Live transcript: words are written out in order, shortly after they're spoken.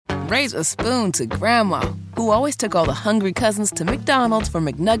raise a spoon to Grandma, who always took all the hungry cousins to McDonald's for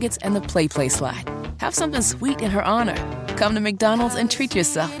McNuggets and the Play Slide. Have something sweet in her honor. Come to McDonald's and treat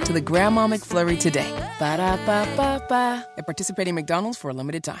yourself to the Grandma McFlurry today. Ba-da-ba-ba-ba. At participating McDonald's for a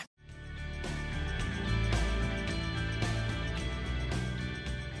limited time.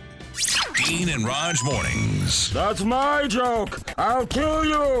 Dean and Raj mornings. That's my joke. I'll kill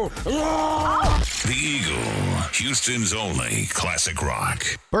you. The Eagle, Houston's only classic rock.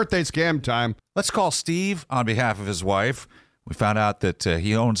 Birthday scam time. Let's call Steve on behalf of his wife. We found out that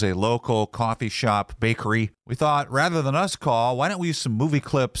he owns a local coffee shop bakery. We thought, rather than us call, why don't we use some movie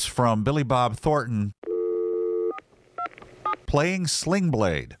clips from Billy Bob Thornton playing Sling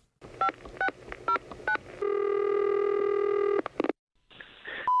Blade.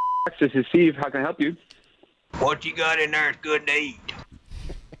 This is Steve. How can I help you? What you got in there is good to eat?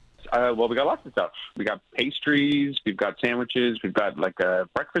 Well, we got lots of stuff. We got pastries. We've got sandwiches. We've got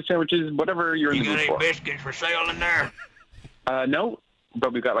breakfast sandwiches. Whatever you're in the mood for. You got any biscuits for sale in there? No,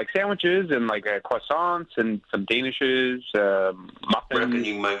 but we've got sandwiches and croissants and some danishes, muffins. Reckon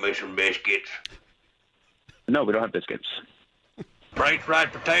you can make me some biscuits? No, we don't have biscuits. French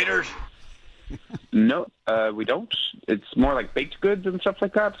fried potatoes? No, we don't. It's more like baked goods and stuff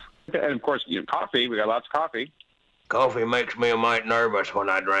like that. And of course, coffee. We got lots of coffee. Coffee makes me a mite nervous when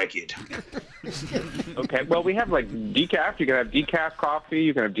I drink it. Okay, well, we have decaf. You can have decaf coffee.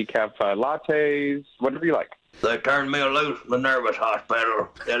 You can have decaf lattes, whatever you like. They turned me loose in the nervous hospital.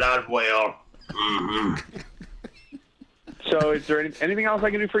 Did I well? Mm-hmm. So is there anything else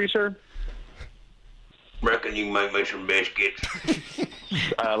I can do for you, sir? Reckon you can make me some biscuits?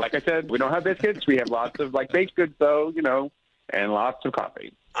 Like I said, we don't have biscuits. We have lots of baked goods, though, and lots of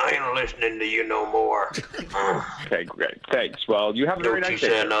coffee. I ain't listening to you no more. Okay, great. Thanks. Well, you have a very nice day.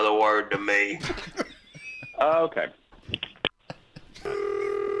 Don't you say another word to me. Okay.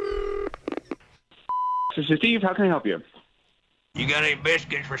 This is Steve. How can I help you? You got any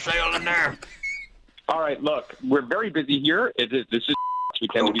biscuits for sale in there? All right, look, we're very busy here. This is we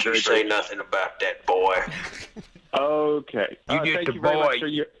tend to be very say nothing about that boy. Okay. You get thank the you very boy. much,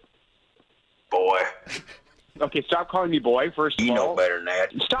 sir. Boy. Okay, stop calling me boy, first of all. You know better than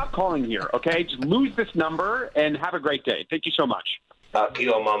that. Stop calling here, okay? Just lose this number and have a great day. Thank you so much. I'll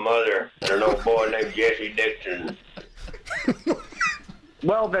kill my mother and an old boy named Jesse Dixon.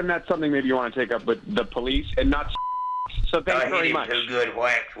 Well, then that's something maybe you want to take up with the police and not. So thanks very much. I hit him 2 good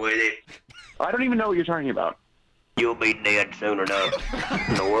whacks with it. I don't even know what you're talking about. You'll be dead soon enough.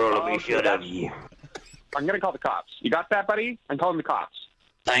 The world will be shut of you. I'm going to call the cops. You got that, buddy? I'm calling the cops.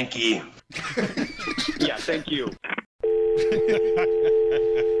 Thank you. Yeah, thank you.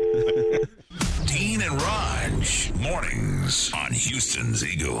 Dean and Raj, mornings on Houston's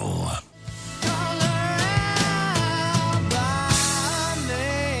Eagle.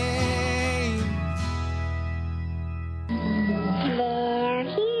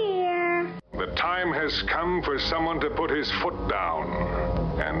 The time has come for someone to put his foot down,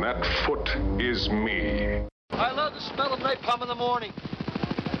 and that foot is me. I love the smell of napalm in the morning.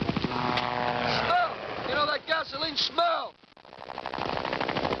 Smell! You know that gasoline smell?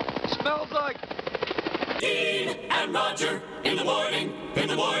 Smells like... Dean and Roger in the morning, in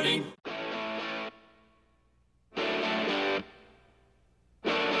the morning.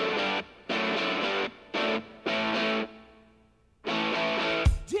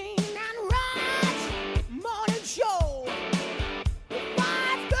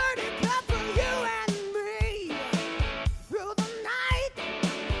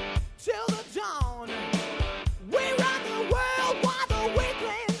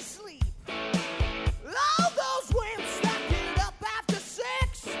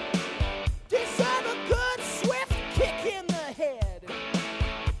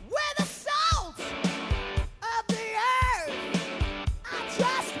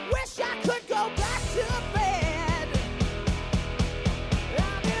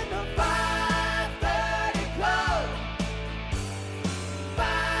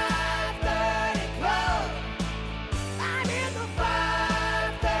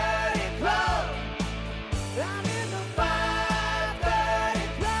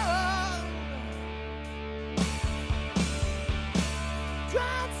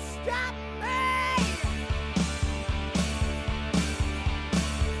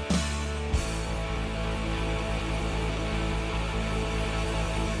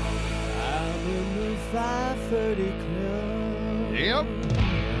 Yep.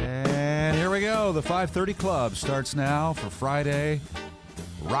 And here we go. The 5:30 Club starts now for Friday,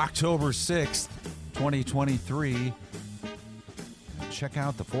 October 6th, 2023. Check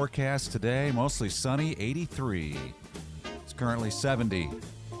out the forecast today. Mostly sunny, 83. It's currently 70.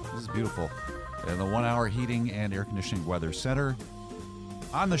 This is beautiful. And the 1 Hour Heating and Air Conditioning Weather Center.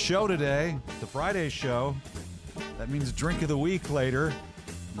 On the show today, the Friday show, that means drink of the week later.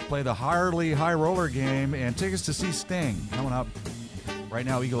 We play the Harley High Roller game and tickets to see Sting coming up. Right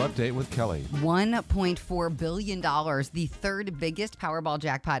now, Eagle Update with Kelly. $1.4 billion, the third biggest Powerball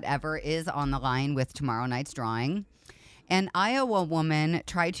jackpot ever, is on the line with tomorrow night's drawing. An Iowa woman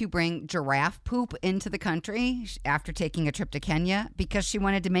tried to bring giraffe poop into the country after taking a trip to Kenya because she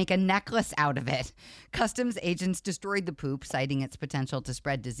wanted to make a necklace out of it. Customs agents destroyed the poop, citing its potential to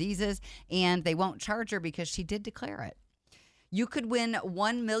spread diseases, and they won't charge her because she did declare it. You could win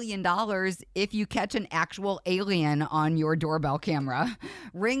 $1 million if you catch an actual alien on your doorbell camera.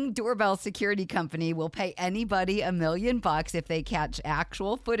 Ring Doorbell Security Company will pay anybody $1 million if they catch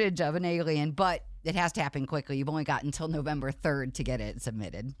actual footage of an alien, but it has to happen quickly. You've only got until November 3rd to get it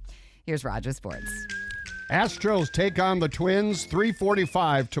submitted. Here's Raj with sports. Astros take on the Twins,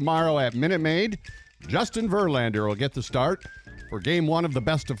 3:45 tomorrow at Minute Maid. Justin Verlander will get the start. For Game 1 of the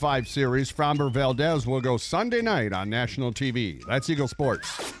best-of-5 series, Framber Valdez will go Sunday night on national TV. That's Eagle Sports.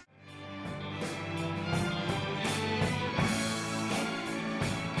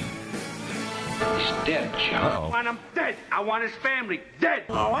 He's dead, John. I want him dead. I want his family dead.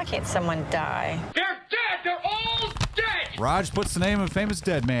 Oh, why can't someone die? They're dead. They're all dead. Raj puts the name of a famous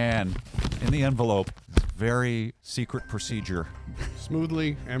dead man in the envelope. It's a very secret procedure.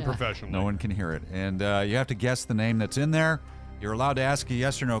 Smoothly and professionally. No one can hear it. And you have to guess the name that's in there. You're allowed to ask a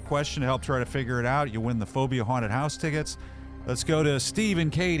yes or no question to help try to figure it out. You win the Phobia Haunted House tickets. Let's go to Steve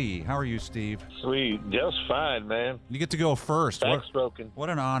and Katie. How are you, Steve? Sweet. Just fine, man. You get to go first. Back's broken. What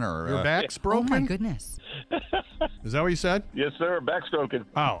an honor. Your back's broken? Oh, my goodness. Is that what you said? Yes, sir. Back's broken.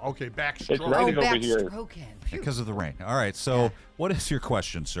 Oh, okay. Back's It's raining over here. Backstroken. Because of the rain. All right, so what is your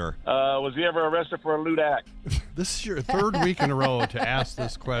question, sir? Was he ever arrested for a lewd act? This is your third week in a row to ask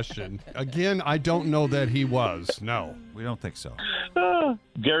this question. Again, I don't know that he was. No. We don't think so.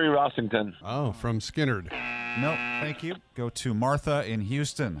 Gary Rossington. Oh, from Skinnerd. Nope, thank you. Go to Martha in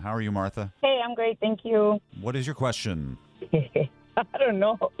Houston. How are you, Martha? Hey, I'm great, thank you. What is your question? I don't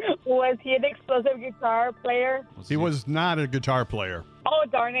know. Was he an explosive guitar player? He was not a guitar player. Oh,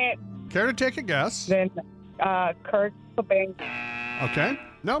 darn it. Care to take a guess? Then Kurt Cobain. Okay.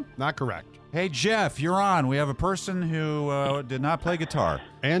 No, not correct. Hey, Jeff, you're on. We have a person who did not play guitar.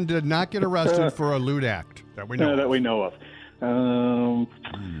 And did not get arrested for a lewd act that we know of. That we know of.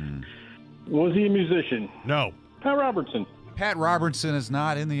 Was he a musician? No. Pat Robertson. Pat Robertson is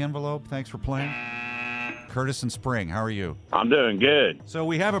not in the envelope. Thanks for playing. Curtis and Spring, how are you? I'm doing good. So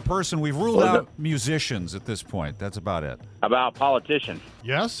we have a person, we've ruled out musicians at this point. That's about it. How about politicians?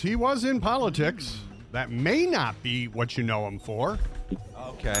 Yes, he was in politics. That may not be what you know him for.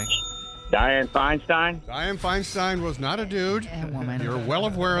 Okay. Dianne Feinstein? Dianne Feinstein was not a dude. A woman. You're well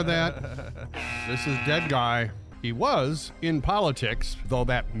aware of that. This is dead guy. He was in politics, though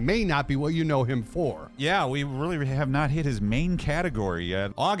that may not be what you know him for. Yeah, we really have not hit his main category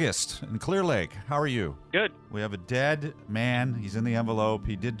yet. August in Clear Lake, how are you? Good. We have a dead man. He's in the envelope.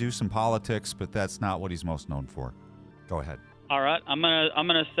 He did do some politics, but that's not what he's most known for. Go ahead. All right, I'm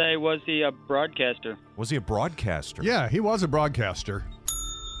gonna say, was he a broadcaster? Was he a broadcaster? Yeah, he was a broadcaster.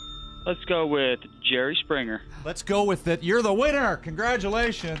 Let's go with Jerry Springer. Let's go with it. You're the winner.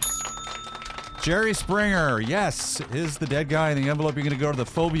 Congratulations. Jerry Springer, yes, is the dead guy in the envelope. You're going to go to the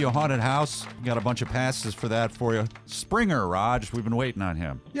Phobia Haunted House. We got a bunch of passes for that for you. Springer, Raj, we've been waiting on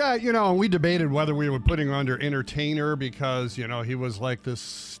him. Yeah, we debated whether we were putting him under entertainer because, he was like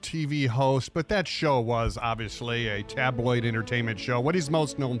this TV host, but that show was obviously a tabloid entertainment show. What he's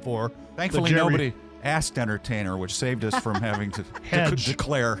most known for. Thankfully, nobody asked entertainer, which saved us from having to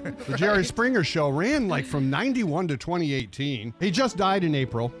declare. The Jerry Springer Show ran from 91 to 2018. He just died in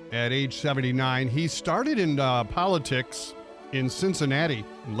April at age 79. He started in politics in Cincinnati,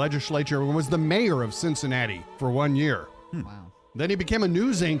 legislature, and was the mayor of Cincinnati for 1 year. Wow. Then he became a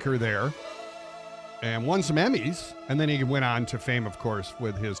news anchor there and won some Emmys. And then he went on to fame, of course,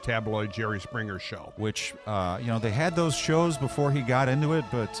 with his tabloid Jerry Springer Show. Which, they had those shows before he got into it,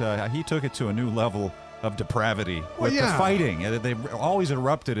 but he took it to a new level of depravity with the fighting. They always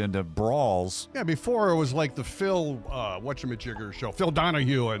erupted into brawls. Yeah, before it was like the Phil, whatchamajigger show, Phil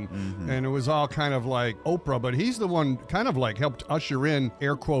Donahue, and it was all kind of like Oprah, but he's the one kind of like helped usher in,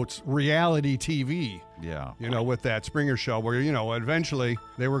 air quotes, reality TV. Yeah. With that Springer Show where, eventually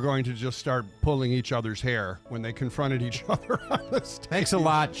they were going to just start pulling each other's hair when they confronted each other on the stage. Thanks a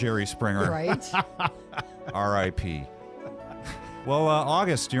lot, Jerry Springer. Right? R.I.P. Well,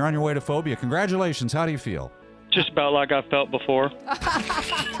 August, you're on your way to Phobia. Congratulations. How do you feel? Just about like I felt before.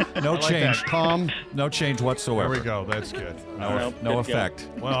 No like change. that. Calm. No change whatsoever. There we go. That's good. No effect.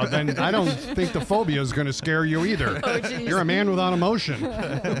 Well, then I don't think the phobia is going to scare you either. Oh, geez. You're a man without emotion.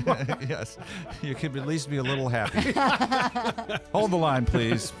 Yes. You could at least be a little happy. Hold the line,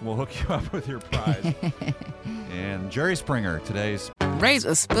 please. We'll hook you up with your prize. And Jerry Springer, today's... Raise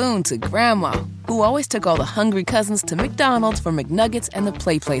a spoon to Grandma, who always took all the hungry cousins to McDonald's for McNuggets and the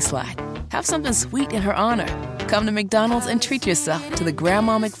Play Slide. Have something sweet in her honor. Come to McDonald's and treat yourself to the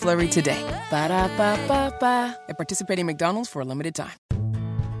Grandma McFlurry today. Ba-da-ba-ba-ba. At participating McDonald's for a limited time.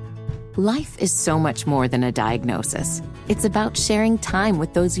 Life is so much more than a diagnosis. It's about sharing time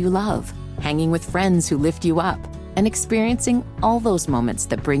with those you love, hanging with friends who lift you up, and experiencing all those moments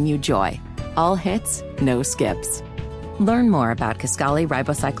that bring you joy. All hits, no skips. Learn more about Kisqali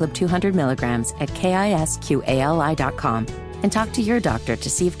Ribociclib 200 milligrams at KISQALI.com and talk to your doctor to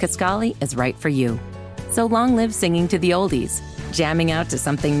see if Kisqali is right for you. So long live singing to the oldies, jamming out to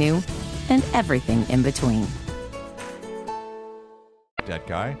something new, and everything in between. That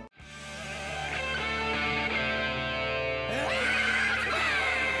guy.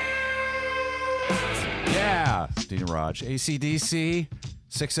 Yeah, Dean Raj. AC/DC,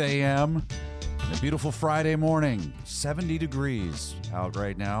 6 a.m. A beautiful Friday morning. 70 degrees out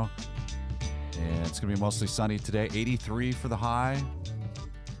right now. And it's going to be mostly sunny today. 83 for the high.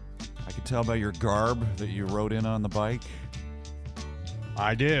 I can tell by your garb that you rode in on the bike.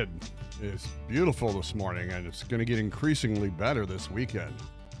 I did. It's beautiful this morning, and it's going to get increasingly better this weekend.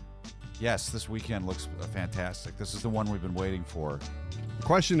 Yes, this weekend looks fantastic. This is the one we've been waiting for. The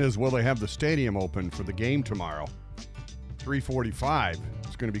question is, will they have the stadium open for the game tomorrow? 3:45.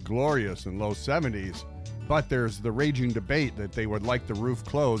 It's going to be glorious in low 70s, but there's the raging debate that they would like the roof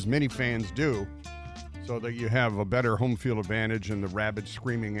closed. Many fans do, so that you have a better home field advantage and the rabid,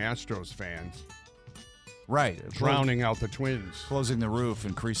 screaming Astros fans. Right. Drowning out the Twins. Closing the roof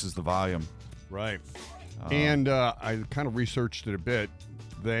increases the volume. Right. And I kind of researched it a bit.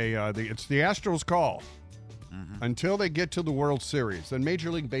 It's the Astros' call. Mm-hmm. Until they get to the World Series, then Major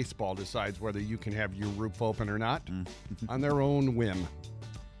League Baseball decides whether you can have your roof open or not on their own whim.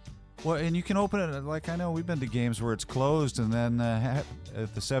 Well, and you can open it, like I know we've been to games where it's closed, and then at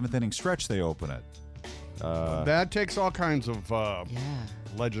the seventh inning stretch, they open it. That takes all kinds of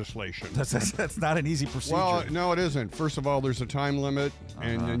legislation. That's not an easy procedure. Well, no, it isn't. First of all, there's a time limit,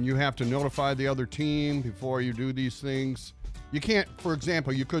 and then you have to notify the other team before you do these things. You can't, for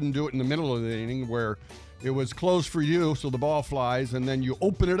example, you couldn't do it in the middle of the inning where it was closed for you, so the ball flies, and then you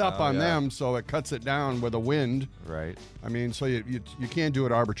open it up on them, so it cuts it down with a wind. Right. I mean, so you can't do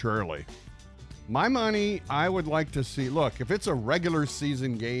it arbitrarily. My money, I would like to see, look, if it's a regular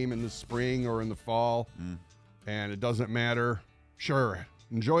season game in the spring or in the fall, and it doesn't matter, sure,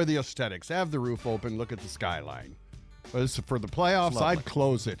 enjoy the aesthetics. Have the roof open, look at the skyline. But for the playoffs, I'd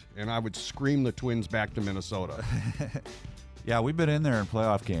close it, and I would scream the Twins back to Minnesota. Yeah, we've been in there in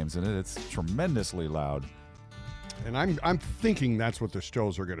playoff games, and it's tremendously loud. And I'm thinking that's what the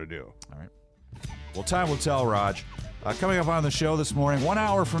Stros are going to do. All right. Well, time will tell, Raj. Coming up on the show this morning, 1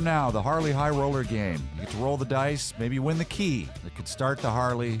 hour from now, the Harley High Roller game. You get to roll the dice, maybe win the key that could start the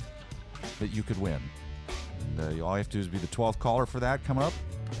Harley that you could win. And all you have to do is be the 12th caller for that coming up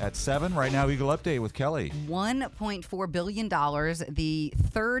at 7. Right now, Eagle Update with Kelly. $1.4 billion, the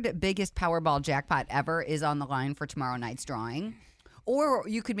third biggest Powerball jackpot ever, is on the line for tomorrow night's drawing. Or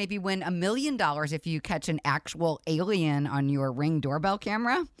you could maybe win $1 million if you catch an actual alien on your Ring doorbell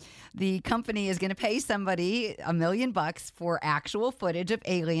camera. The company is going to pay somebody $1 million for actual footage of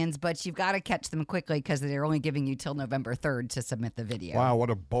aliens, but you've got to catch them quickly because they're only giving you till November 3rd to submit the video. Wow, what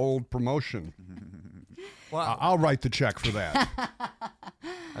a bold promotion. Well, I'll write the check for that.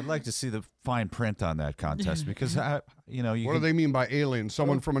 I'd like to see the fine print on that contest because, what do they mean by alien?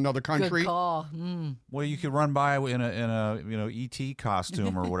 Someone from another country? Good call. Well, you could run by in a ET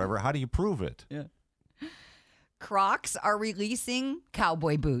costume or whatever. How do you prove it? Yeah. Crocs are releasing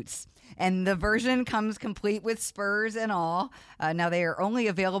cowboy boots, and the version comes complete with spurs and all. Now, they are only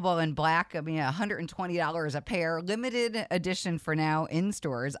available in black. $120 a pair. Limited edition for now in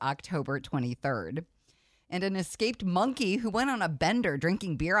stores October 23rd. And an escaped monkey who went on a bender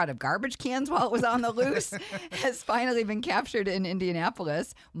drinking beer out of garbage cans while it was on the loose has finally been captured in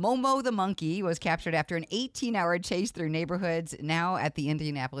Indianapolis. Momo the monkey was captured after an 18-hour chase through neighborhoods, now at the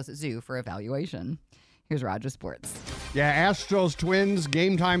Indianapolis Zoo for evaluation. Here's Roger Sports. Yeah, Astros Twins,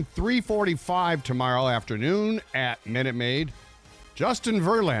 game time 3:45 tomorrow afternoon at Minute Maid. Justin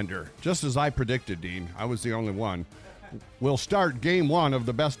Verlander, just as I predicted, Dean, I was the only one, will start game 1 of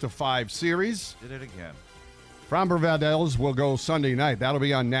the best-of-5 series. Did it again. Framber Valdez will go Sunday night. That'll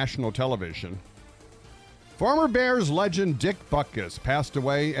be on national television. Former Bears legend Dick Butkus passed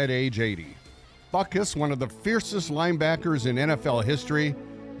away at age 80. Butkus, one of the fiercest linebackers in NFL history,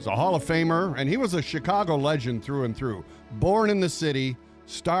 is a Hall of Famer, and he was a Chicago legend through and through. Born in the city,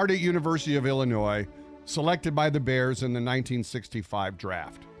 starred at University of Illinois, selected by the Bears in the 1965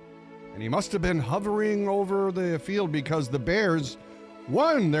 draft. And he must have been hovering over the field because the Bears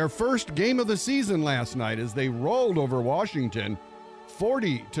won their first game of the season last night as they rolled over Washington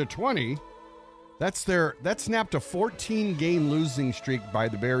 40-20. That snapped a 14-game losing streak by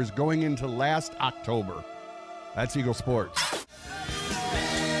the Bears going into last October. That's Eagle Sports.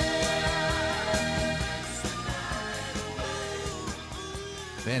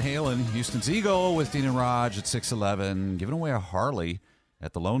 Van Halen, Houston's Eagle with Dean and Raj at 6:11, giving away a Harley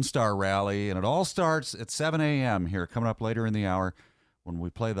at the Lone Star Rally, and it all starts at 7 a.m. here, coming up later in the hour when we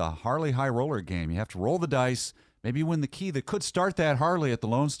play the Harley High Roller game. You have to roll the dice, maybe win the key that could start that Harley at the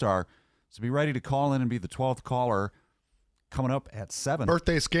Lone Star. So be ready to call in and be the 12th caller coming up at 7.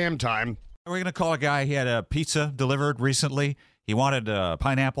 Birthday scam time. We're going to call a guy. He had a pizza delivered recently. He wanted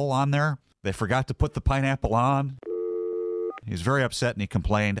pineapple on there. They forgot to put the pineapple on. He was very upset, and he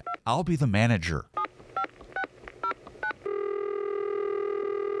complained, "I'll be the manager."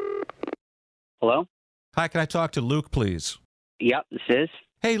 Hello? Hi, can I talk to Luke, please? Yep, this is.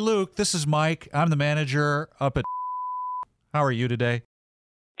 Hey, Luke, this is Mike. I'm the manager up at... How are you today?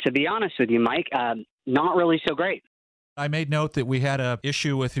 To be honest with you, Mike, not really so great. I made note that we had an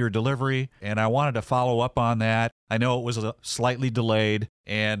issue with your delivery, and I wanted to follow up on that. I know it was slightly delayed,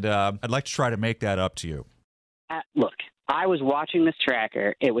 and I'd like to try to make that up to you. Look, I was watching this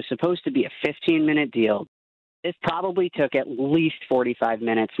tracker. It was supposed to be a 15-minute deal. This probably took at least 45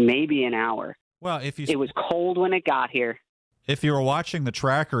 minutes, maybe an hour. Well, it was cold when it got here. If you were watching the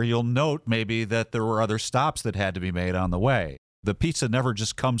tracker, you'll note maybe that there were other stops that had to be made on the way. The pizza never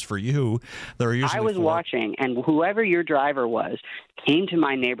just comes for you. There are usually I was watching, and whoever your driver was came to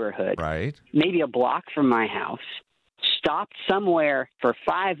my neighborhood, right, maybe a block from my house, stopped somewhere for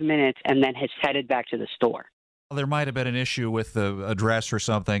 5 minutes, and then has headed back to the store. Well, there might have been an issue with the address or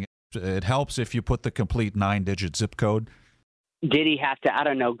something. It helps if you put the complete 9-digit zip code. Did he have to, I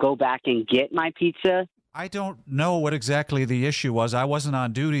don't know, go back and get my pizza? I don't know what exactly the issue was. I wasn't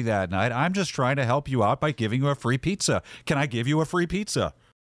on duty that night. I'm just trying to help you out by giving you a free pizza. Can I give you a free pizza?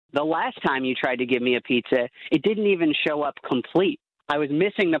 The last time you tried to give me a pizza, it didn't even show up complete. I was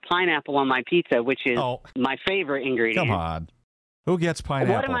missing the pineapple on my pizza, which is my favorite ingredient. Come on. Who gets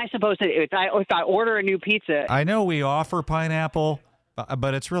pineapple? What am I supposed to do? If I order a new pizza... I know we offer pineapple,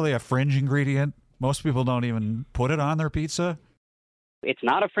 but it's really a fringe ingredient. Most people don't even put it on their pizza. It's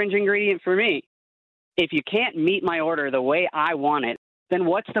not a fringe ingredient for me. If you can't meet my order the way I want it, then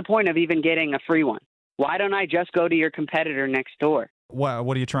what's the point of even getting a free one? Why don't I just go to your competitor next door? What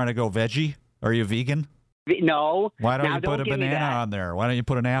are you trying to go, veggie? Are you vegan? No. Why don't you put a banana on there? Why don't you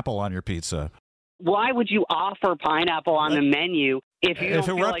put an apple on your pizza? Why would you offer pineapple on the menu if you don't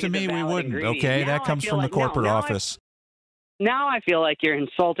it were up to me, we wouldn't, okay? That comes from the corporate office. Now I feel like you're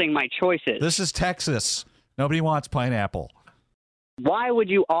insulting my choices. This is Texas. Nobody wants pineapple. Why would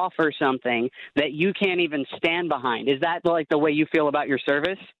you offer something that you can't even stand behind? Is that like the way you feel about your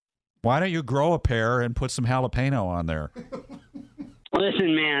service? Why don't you grow a pear and put some jalapeno on there?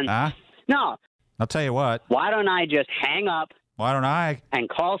 Listen, man. Huh? No. I'll tell you what. Why don't I just hang up? Why don't I? And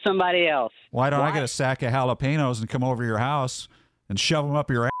call somebody else. Why don't I get a sack of jalapenos and come over to your house and shove them up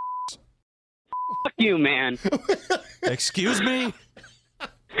your ass? Fuck you, man. Excuse me?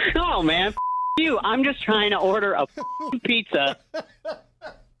 No, man. You. I'm just trying to order a pizza.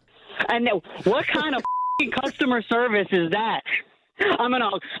 And what kind of customer service is that? I'm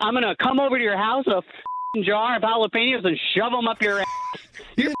gonna come over to your house with a jar of jalapenos and shove them up your ass.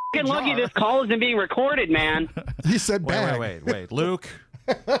 You're fucking lucky this call isn't being recorded, man. He said bag. Wait, Luke.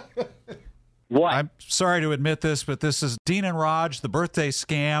 What? I'm sorry to admit this, but this is Dean and Raj, the birthday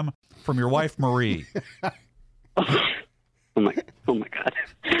scam from your wife Marie. Oh my God.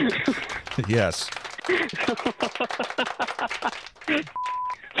 Yes.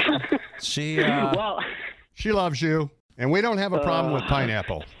 She loves you, and we don't have a problem with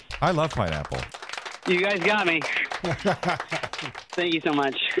pineapple. I love pineapple. You guys got me. Thank you so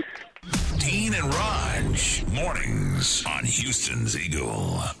much. Dean and Raj, mornings on Houston's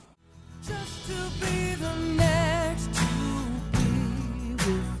Eagle. Just to be the next to be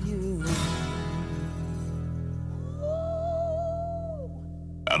with you.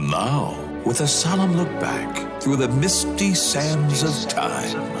 And now, with a solemn look back through the misty sands of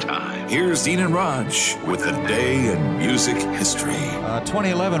time, here's Dean and Raj with a day in music history.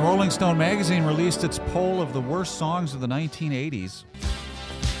 2011, Rolling Stone magazine released its poll of the worst songs of the 1980s.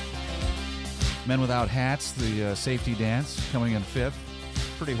 Men Without Hats, the safety dance, coming in 5th.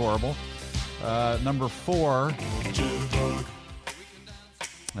 Pretty horrible. Number 4.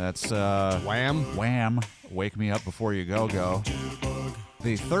 That's Wham. Wham. Wake Me Up Before You Go Go.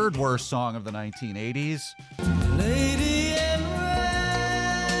 The third worst song of the 1980s. Lady in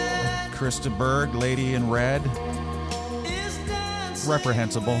Red. Krista Berg, Lady in Red.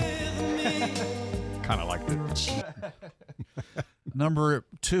 Reprehensible. Kind of liked it. Number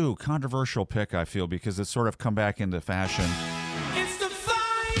 2, controversial pick, I feel, because it's sort of come back into fashion. It's the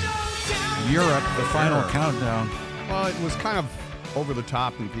final Europe, the final countdown. Well, it was kind of over the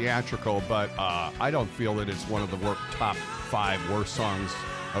top and theatrical, but I don't feel that it's one of the top 5 worst songs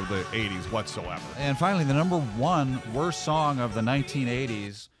of the 80s whatsoever. And finally, the number 1 worst song of the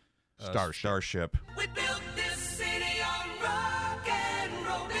 1980s, Starship. We built this city on rock and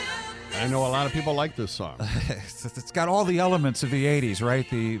roll. I know a lot of people like this song. It's got all the elements of the 80s, right?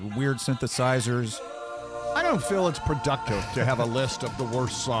 The weird synthesizers. I don't feel it's productive to have a list of the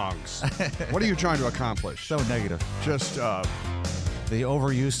worst songs. What are you trying to accomplish? So negative. Just the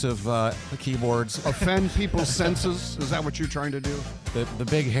overuse of the keyboards. Offend people's senses? Is that what you're trying to do? The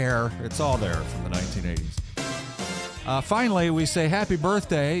big hair. It's all there from the 1980s. Finally, we say happy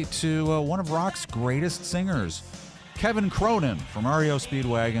birthday to one of rock's greatest singers, Kevin Cronin from REO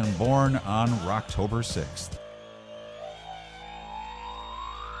Speedwagon, born on Rocktober 6th.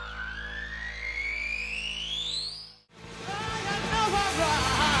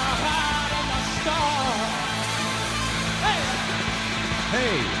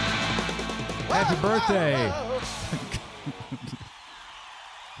 Hey, happy birthday.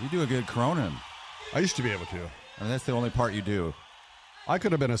 You do a good Cronin. I used to be able to. I mean, that's the only part you do. I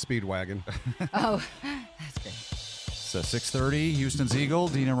could have been a Speedwagon. Oh, that's great. It's 6:30, Houston's Eagle,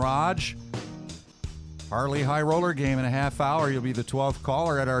 Dean and Raj. Harley High Roller game in a half hour. You'll be the 12th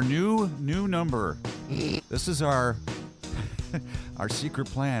caller at our new number. This is our secret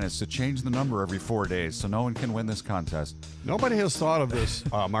plan is to change the number every 4 days so no one can win this contest. Nobody has thought of this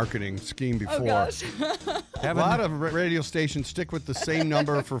marketing scheme before. Oh, gosh. A lot of radio stations stick with the same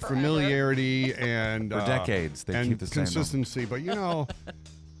number for familiarity and... For decades, they keep the same number. Consistency. But, you know,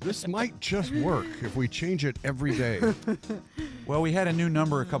 this might just work if we change it every day. Well, we had a new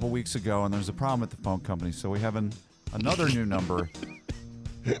number a couple weeks ago, and there's a problem at the phone company, so we have another new number.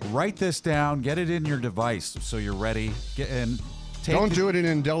 Write this down. Get it in your device so you're ready. Don't do it in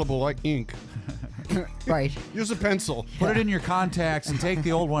indelible ink. Right. Use a pencil. Put it in your contacts and take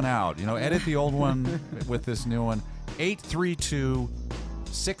the old one out. You know, edit the old one with this new one.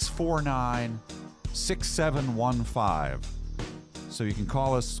 832-649-6715. So you can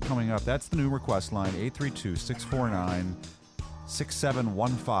call us coming up. That's the new request line,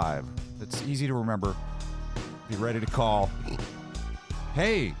 832-649-6715. It's easy to remember. Be ready to call.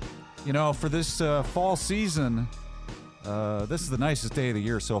 Hey, you know, for this fall season, this is the nicest day of the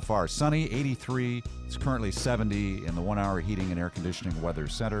year so far. Sunny, 83. It's currently 70 in the 1-hour heating and air conditioning weather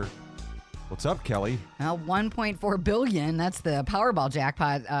center. What's up, Kelly? Well, $1.4 billion. That's the Powerball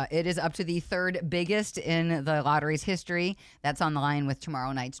jackpot. It is up to the 3rd biggest in the lottery's history. That's on the line with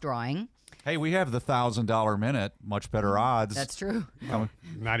tomorrow night's drawing. Hey, we have the $1,000 minute. Much better odds. That's true.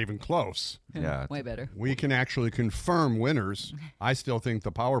 Not even close. Yeah. Way better. We can actually confirm winners. I still think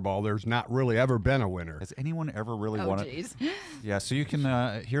the Powerball, there's not really ever been a winner. Has anyone ever really won it? Geez. Yeah, so you can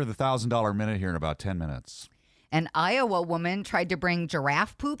hear the $1,000 minute here in about 10 minutes. An Iowa woman tried to bring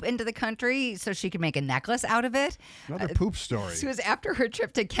giraffe poop into the country so she could make a necklace out of it. Another poop story. This was after her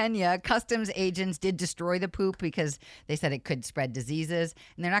trip to Kenya. Customs agents did destroy the poop because they said it could spread diseases,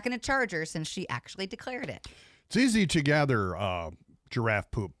 and they're not going to charge her since she actually declared it. It's easy to gather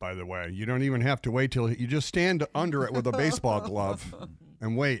giraffe poop, by the way. You don't even have to wait till you just stand under it with a baseball glove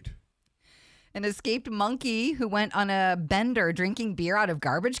and wait. An escaped monkey who went on a bender drinking beer out of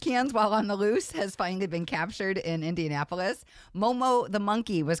garbage cans while on the loose has finally been captured in Indianapolis. Momo the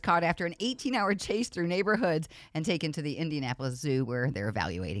monkey was caught after an 18-hour chase through neighborhoods and taken to the Indianapolis Zoo where they're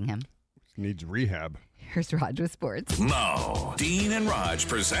evaluating him. Needs rehab. Here's Raj with sports. Now, Dean and Raj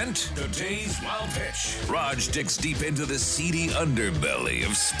present today's Wild Pitch. Raj digs deep into the seedy underbelly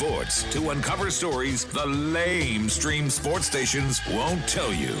of sports to uncover stories the lamestream sports stations won't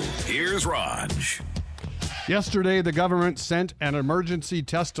tell you. Here's Raj. Yesterday, the government sent an emergency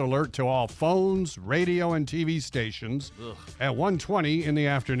test alert to all phones, radio, and TV stations at 1:20 in the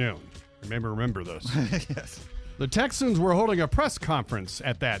afternoon. Remember this. Yes. The Texans were holding a press conference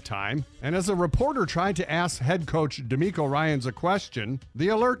at that time, and as a reporter tried to ask head coach DeMeco Ryans a question, the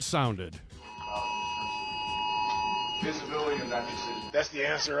alert sounded. visibility of that decision? That's the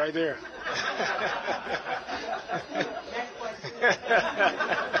answer right there.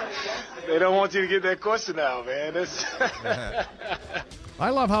 They don't want you to get that question out, man. I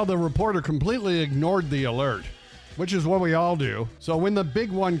love how the reporter completely ignored the alert, which is what we all do. So when the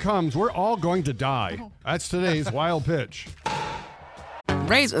big one comes, we're all going to die. That's today's Wild Pitch.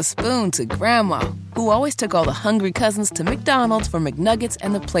 Raise a spoon to Grandma, who always took all the hungry cousins to McDonald's for McNuggets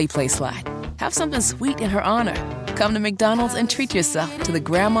and the Play Slide. Have something sweet in her honor. Come to McDonald's and treat yourself to the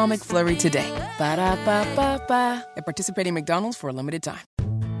Grandma McFlurry today. Ba-da-ba-ba-ba. At participating McDonald's for a limited time.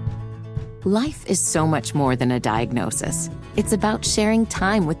 Life is so much more than a diagnosis. It's about sharing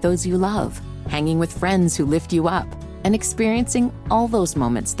time with those you love, hanging with friends who lift you up, and experiencing all those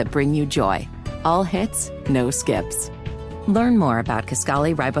moments that bring you joy. All hits, no skips. Learn more about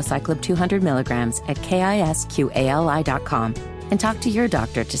Kisqali Ribociclib 200 milligrams at KISQALI.com and talk to your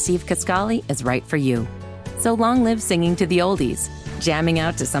doctor to see if Kisqali is right for you. So long live singing to the oldies, jamming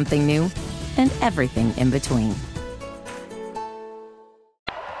out to something new, and everything in between.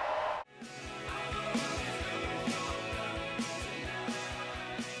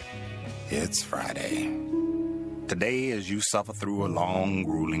 It's Friday. Today, as you suffer through a long,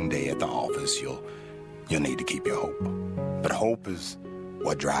 grueling day at the office, you'll need to keep your hope. But hope is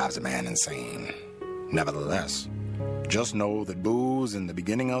what drives a man insane. Nevertheless, just know that booze in the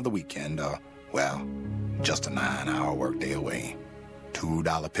beginning of the weekend are, well, just a 9-hour workday away.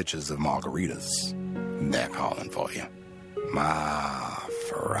 $2 pitchers of margaritas. They're calling for you. My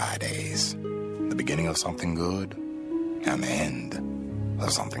Fridays. The beginning of something good and the end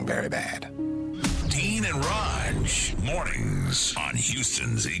of something very bad. Dean and Raj, mornings on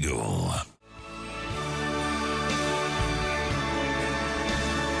Houston's Eagle.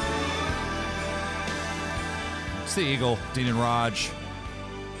 It's the Eagle, Dean and Raj.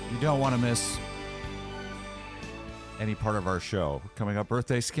 You don't want to miss any part of our show. Coming up,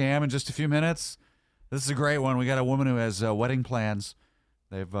 birthday scam in just a few minutes. This is a great one. We got a woman who has wedding plans.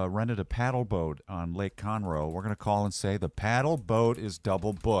 They've rented a paddle boat on Lake Conroe. We're going to call and say the paddle boat is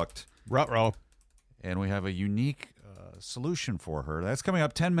double booked. Ruh-roh. And we have a unique solution for her. That's coming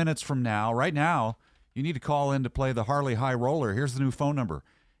up 10 minutes from now. Right now, you need to call in to play the Harley High Roller. Here's the new phone number.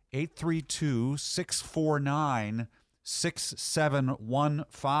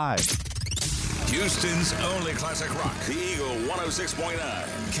 832-649-6715. Houston's only classic rock. The Eagle 106.9.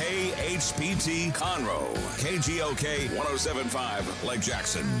 KHPT Conroe. KGOK 107.5 Lake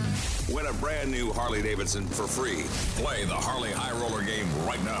Jackson. Win a brand new Harley Davidson for free. Play the Harley High Roller game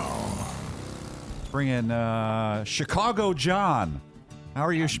right now. Bring in Chicago John. How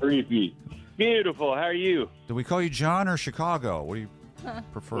are you? Beautiful. How are you? Do we call you John or Chicago? What do you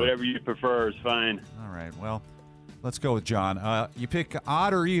prefer? Whatever you prefer is fine. All right. Well, let's go with John. You pick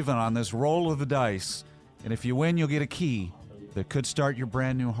odd or even on this roll of the dice, and if you win, you'll get a key that could start your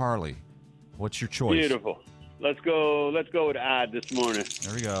brand new Harley. What's your choice? Beautiful. Let's go with odd this morning.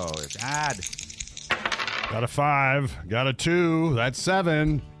 There we go. It's odd. Got a 5. Got a 2. That's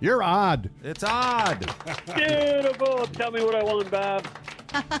 7. You're odd. It's odd. Beautiful. Tell me what I want, Bob.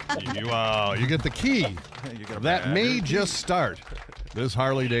 You get the key that may just start this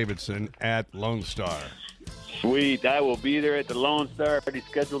Harley Davidson at Lone Star. Sweet. I will be there at the Lone Star. Already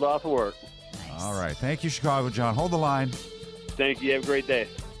scheduled off of work. Nice. All right. Thank you, Chicago John. Hold the line. Thank you. Have a great day.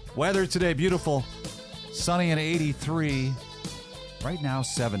 Weather today, beautiful. Sunny and 83. Right now,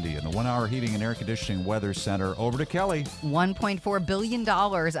 70 in the 1-hour heating and air conditioning weather center. Over to Kelly. $1.4 billion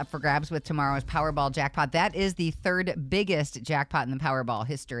up for grabs with tomorrow's Powerball jackpot. That is the third biggest jackpot in the Powerball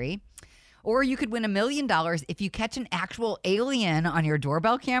history. Or you could win $1 million if you catch an actual alien on your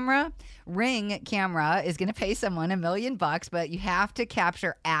doorbell camera. Ring camera is going to pay someone $1 million, but you have to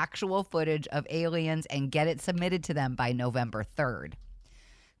capture actual footage of aliens and get it submitted to them by November 3rd.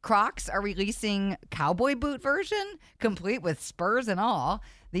 Crocs are releasing cowboy boot version, complete with spurs and all.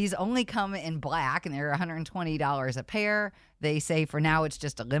 These only come in black, and they're $120 a pair. They say for now it's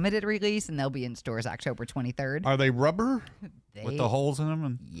just a limited release, and they'll be in stores October 23rd. Are they rubber? With the holes in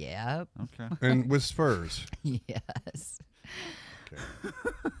them? Yep. Okay. And with spurs? Yes. Okay.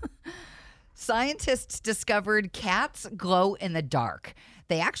 Scientists discovered cats glow in the dark.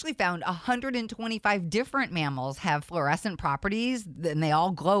 They actually found 125 different mammals have fluorescent properties, and they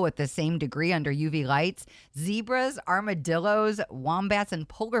all glow at the same degree under UV lights. Zebras, armadillos, wombats, and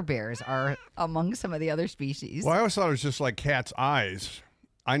polar bears are among some of the other species. Well, I always thought it was just like cat's eyes.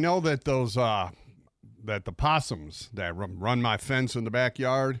 I know that those that the possums that run my fence in the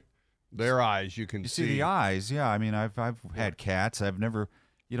backyard, their eyes you can see. You see the eyes, yeah. I mean, I've had cats. I've never.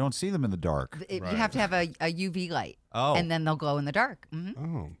 You don't see them in the dark. You have to have a UV light. Oh. And then they'll glow in the dark.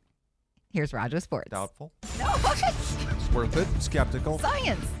 Mm-hmm. Oh. Here's Raj with sports. Doubtful. No, It's worth it. Skeptical.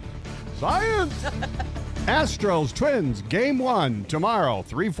 Science. Science! Astros Twins, Game 1, tomorrow,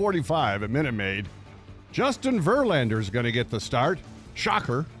 3:45 at Minute Maid. Justin Verlander's going to get the start.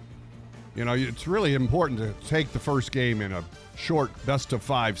 Shocker. You know, it's really important to take the first game in a short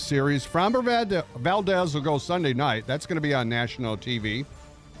best-of-5 series. Framber Valdez will go Sunday night. That's going to be on national TV.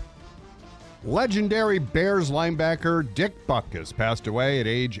 Legendary Bears linebacker Dick Butkus passed away at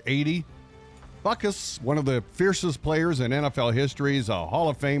age 80. Butkus, one of the fiercest players in NFL history, is a Hall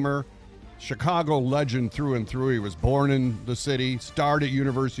of Famer, Chicago legend through and through. He was born in the city, starred at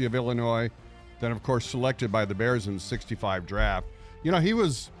University of Illinois, then, of course, selected by the Bears in the 65 draft. You know, he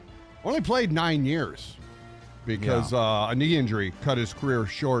only played 9 years because a knee injury cut his career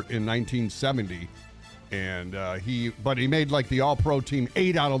short in 1970. And he made like the All-Pro team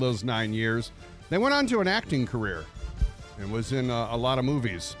 8 out of those 9 years. They went on to an acting career and was in a lot of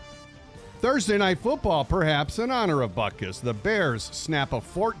movies. Thursday Night Football, perhaps in honor of Butkus. The Bears snap a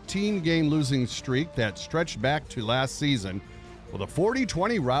 14-game losing streak that stretched back to last season with a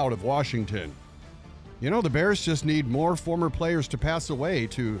 40-20 rout of Washington. You know, the Bears just need more former players to pass away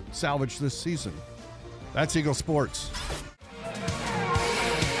to salvage this season. That's Eagle Sports.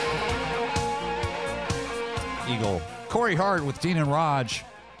 Eagle. Corey Hart with Dean and Raj.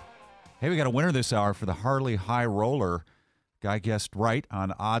 Hey, we got a winner this hour for the Harley High Roller. Guy guessed right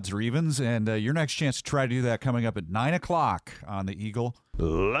on odds or evens, and your next chance to try to do that coming up at 9 o'clock on the Eagle.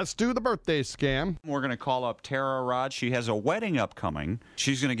 Let's do the birthday scam. We're going to call up Tara Rod. She has a wedding upcoming.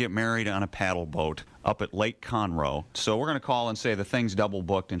 She's going to get married on a paddle boat up at Lake Conroe. So we're going to call and say the thing's double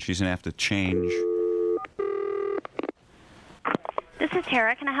booked, and she's going to have to change. This is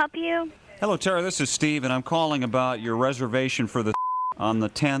Tara. Can I help you? Hello, Tara. This is Steve, and I'm calling about your reservation for the on the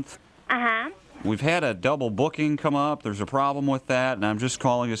 10th. Uh-huh. We've had a double booking come up. There's a problem with that, and I'm just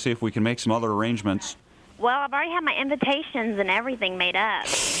calling to see if we can make some other arrangements. Well, I've already had my invitations and everything made up.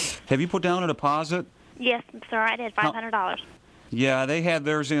 Have you put down a deposit? Yes, sir, I did. $500. Yeah, they had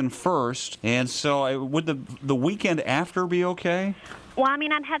theirs in first, and so would the weekend after be okay? Well, I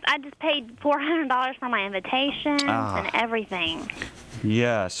mean, I just paid $400 for my invitations and everything.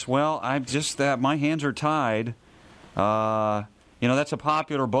 Yes. Well, I'm just that my hands are tied. You know, that's a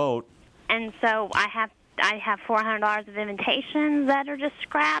popular boat. And so I have $400 of invitations that are just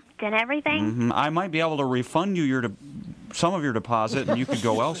scrapped and everything. Mm-hmm. I might be able to refund you some of your deposit, and you could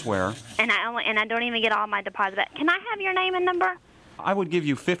go elsewhere. And I don't even get all my deposit back. Can I have your name and number? I would give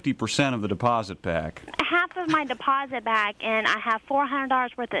you 50% of the deposit back. Half of my deposit back, and I have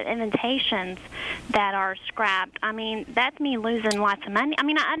 $400 worth of invitations that are scrapped. I mean, that's me losing lots of money. I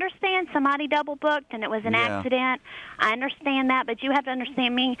mean, I understand somebody double booked and it was an accident. I understand that, but you have to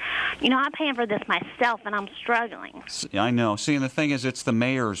understand me. You know, I'm paying for this myself, and I'm struggling. I know. See, and the thing is, it's the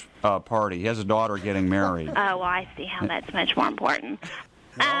mayor's party. He has a daughter getting married. Oh, well, I see how that's much more important.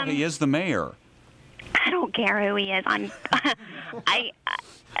 Well, he is the mayor. I don't care who he is.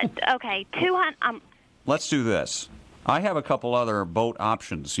 Okay, 200. Let's do this. I have a couple other boat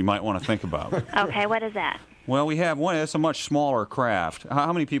options you might want to think about. Okay, what is that? Well, we have one. It's a much smaller craft.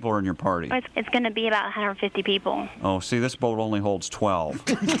 How many people are in your party? It's going to be about 150 people. Oh, see, this boat only holds 12.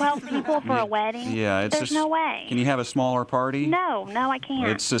 12 people for a wedding? Yeah, There's no way. Can you have a smaller party? No, I can't.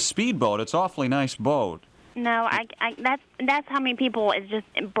 It's a speedboat. It's an awfully nice boat. No, that's how many people is just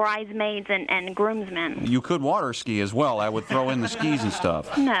bridesmaids and groomsmen. You could water ski as well. I would throw in the skis and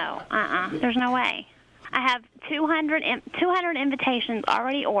stuff. No, there's no way. I have 200 invitations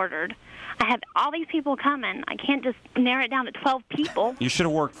already ordered. I have all these people coming. I can't just narrow it down to 12 people. You should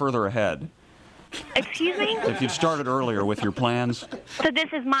have worked further ahead. Excuse me? If you'd started earlier with your plans. So this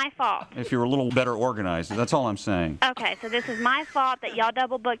is my fault. If you were a little better organized, that's all I'm saying. Okay, so this is my fault that y'all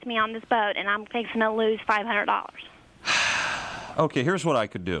double booked me on this boat, and I'm fixing to lose $500. Okay, here's what I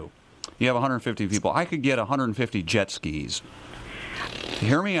could do. You have 150 people. I could get 150 jet skis.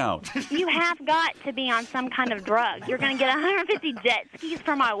 Hear me out. You have got to be on some kind of drug. You're going to get 150 jet skis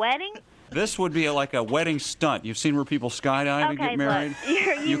for my wedding? This would be like a wedding stunt. You've seen where people skydive and get married?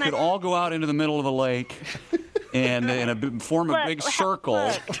 Look, you could all go out into the middle of the lake and form a big circle.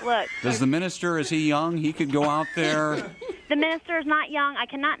 Look. Does the minister, is he young? He could go out there. The minister is not young. I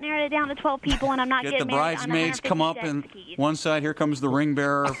cannot narrow it down to 12 people, and I'm not Get getting the married bridesmaids on come up and one side, here comes the ring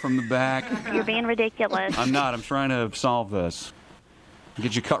bearer from the back. You're being ridiculous. I'm not. I'm trying to solve this.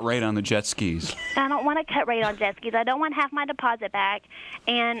 Get you cut rate on the jet skis. I don't want to cut rate on jet skis. I don't want half my deposit back,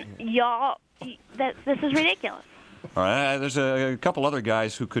 and y'all, this is ridiculous. All right, there's a couple other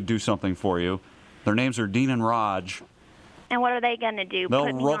guys who could do something for you. Their names are Dean and Raj. And what are they going to do?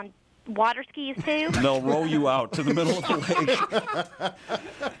 water skis too? They'll row you out to the middle of the lake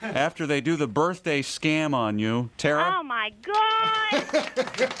after they do the birthday scam on you. Tara? Oh, my God.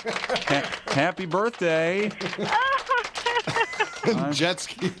 Happy birthday. Jet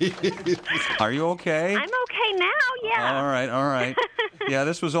ski. Are you okay? I'm okay now, yeah. All right. Yeah,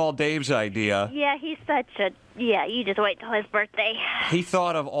 this was all Dave's idea. Yeah, he's such a... Yeah, you just wait till his birthday. He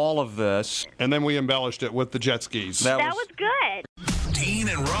thought of all of this. And then we embellished it with the jet skis. That was good. Dean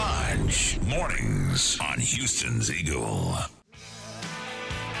and Raj, mornings on Houston's Eagle.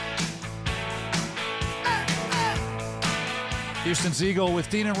 Houston's Eagle with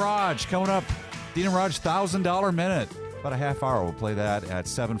Dean and Raj coming up. Dean and Raj $1,000 minute. About a half hour. We'll play that at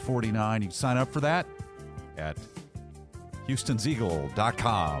 7:49. You can sign up for that at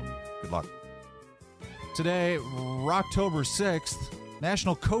Houston'sEagle.com. Good luck. Today, October 6th,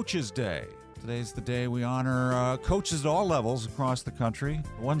 National Coaches Day. Today's the day we honor coaches at all levels across the country.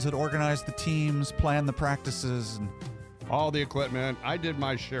 The ones that organize the teams, plan the practices, and all the equipment. I did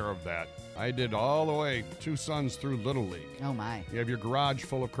my share of that. I did all the way, 2 sons through Little League. Oh, my. You have your garage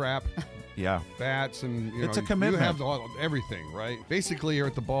full of crap. Yeah. Bats and, it's a commitment. You have everything, right? Basically, you're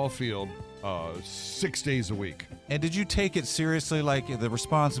at the ball field 6 days a week. And did you take it seriously, like the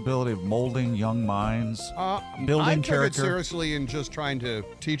responsibility of molding young minds, building I character? I took it seriously in just trying to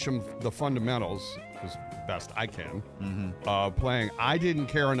teach them the fundamentals as best I can. Playing. I didn't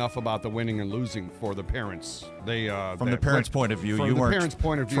care enough about the winning and losing for the parents. From the parents' point of view, you weren't. From the parents'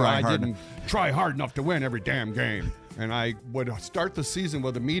 point of view, I didn't try hard enough to win every damn game. And I would start the season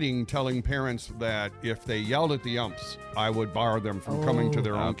with a meeting telling parents that if they yelled at the umps, I would bar them from coming to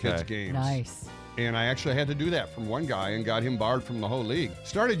their own kids' games. Nice. And I actually had to do that from one guy and got him barred from the whole league.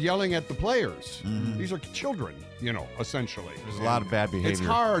 Started yelling at the players. These are children, essentially. There's a lot of bad behavior. It's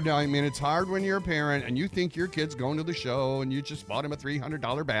hard. I mean, it's hard when you're a parent and you think your kid's going to the show and you just bought him a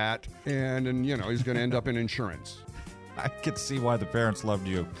 $300 bat and he's going to end up in insurance. I can see why the parents loved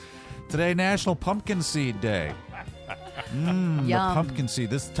you. Today, National Pumpkin Seed Day. The pumpkin seed.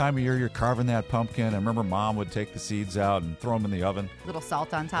 This time of year, you're carving that pumpkin. I remember Mom would take the seeds out and throw them in the oven. Little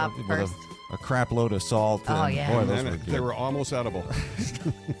salt on top first. A crap load of salt. Oh, and yeah. Boy, those were good. They were almost edible.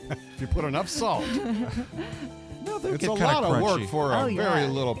 If you put enough salt. No, it's a lot of work for a very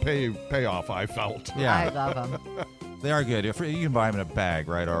little payoff, I felt. Yeah. I love them. They are good. You can buy them in a bag,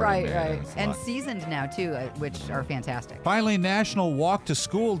 right? Already right. And seasoned now, too, which are fantastic. Finally, National Walk to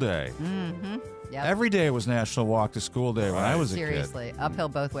School Day. Yep. Every day was National Walk to School Day when I was a kid. Seriously. Uphill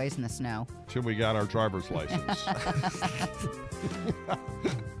both ways in the snow. Till we got our driver's license.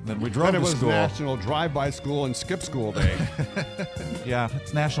 Then we drove to school. school. It was National Drive-By School and Skip School Day. Yeah,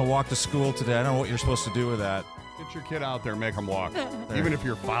 it's National Walk to School today. I don't know what you're supposed to do with that. Get your kid out there, make them walk. Even if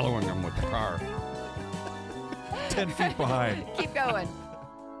you're following them with the car. 10 feet behind. Keep going.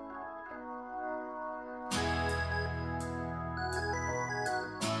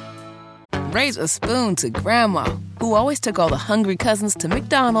 Raise a spoon to Grandma, who always took all the hungry cousins to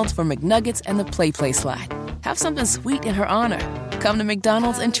McDonald's for McNuggets and the Play Slide. Have something sweet in her honor. Come to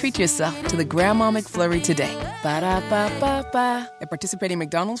McDonald's and treat yourself to the Grandma McFlurry today. Ba-da-ba-ba-ba. At participating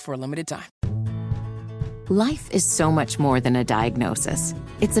McDonald's for a limited time. Life is so much more than a diagnosis.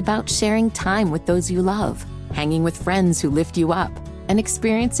 It's about sharing time with those you love, hanging with friends who lift you up, and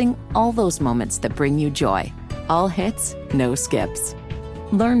experiencing all those moments that bring you joy. All hits, no skips.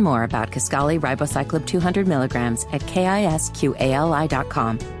 Learn more about Kisqali Ribociclib 200 milligrams at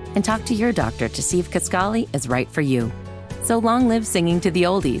KISQALI.com and talk to your doctor to see if Kisqali is right for you. So long live singing to the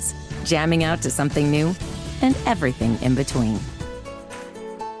oldies, jamming out to something new, and everything in between.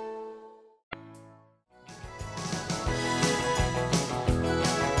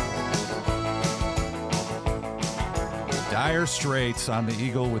 Dire Straits on the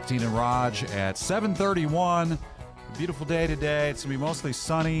Eagle with Dean and Raj at 7:31. Beautiful day today. It's going to be mostly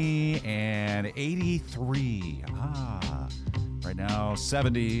sunny and 83. Right now,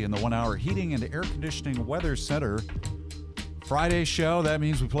 70 in the 1 hour heating and air conditioning weather center. Friday show, that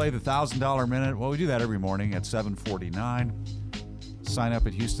means we play the $1,000 minute. Well, we do that every morning at 7:49. Sign up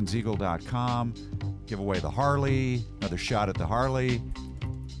at Houston'sEagle.com. Give away the Harley, another shot at the Harley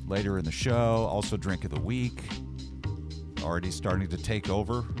later in the show. Also, drink of the week. Already starting to take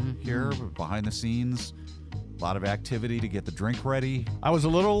over here behind the scenes. A lot of activity to get the drink ready. I was a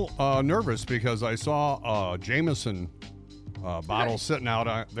little nervous because I saw a Jameson bottle sitting out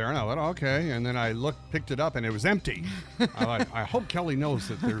there, and I thought, okay. And then I picked it up, and it was empty. I hope Kelly knows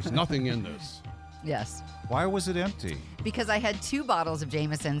that there's nothing in this. Yes. Why was it empty? Because I had 2 bottles of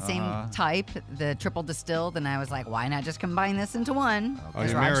Jameson, same type, the triple distilled, and I was like, why not just combine this into one?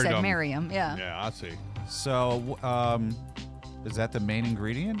 As Raj said, marry them. Yeah. Yeah, I see. So, Is that the main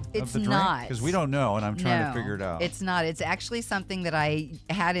ingredient It's of the drink? not. Because we don't know, and I'm trying to No, figure it out. It's not. It's actually something that I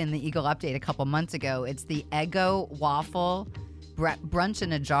had in the Eagle Update a couple months ago. It's the Eggo Waffle Brunch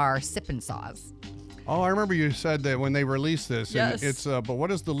in a Jar Sippin' Sauce. Oh, I remember you said that when they released this. Yes. And it's but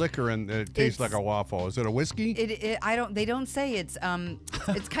what is the liquor and it tastes like a waffle? Is it a whiskey? They don't say it's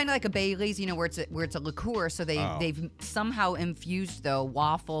it's kind of like a Bailey's, where it's a liqueur. So they've somehow infused the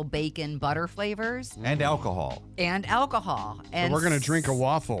waffle, bacon, butter flavors and alcohol. And So we're going to drink a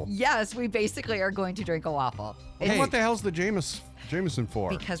waffle. Yes, we basically are going to drink a waffle. Well, what the hell's the Jameson for?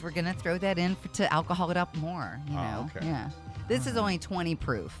 Because we're going to throw that in to alcohol it up more. Okay. Yeah. This is only 20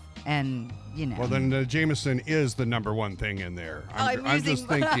 proof, and Well, then the Jameson is the number one thing in there. I'm just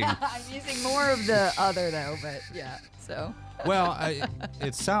thinking. I'm using more of the other though, but yeah. So. Well,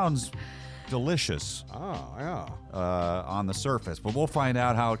 it sounds delicious. Oh yeah. On the surface, but we'll find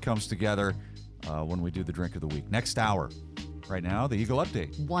out how it comes together when we do the drink of the week next hour. Right now, the Eagle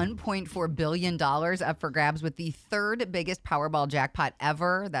Update. $1.4 billion up for grabs with the third biggest Powerball jackpot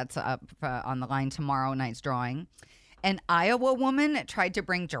ever. That's up on the line tomorrow night's drawing. An Iowa woman tried to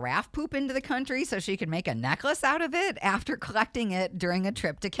bring giraffe poop into the country so she could make a necklace out of it after collecting it during a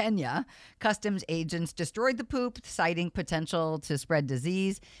trip to Kenya. Customs agents destroyed the poop, citing potential to spread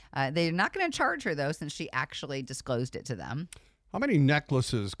disease. They're not going to charge her, though, since she actually disclosed it to them. How many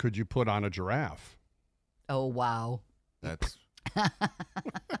necklaces could you put on a giraffe? Oh, wow.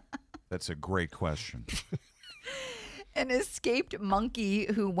 That's a great question. An escaped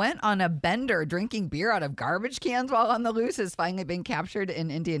monkey who went on a bender drinking beer out of garbage cans while on the loose has finally been captured in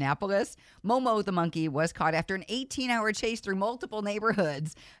Indianapolis. Momo the monkey was caught after an 18-hour chase through multiple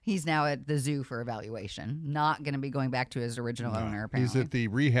neighborhoods. He's now at the zoo for evaluation. Not going to be going back to his original owner, apparently. He's at the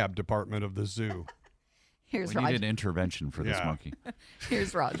rehab department of the zoo. We need an intervention for this monkey.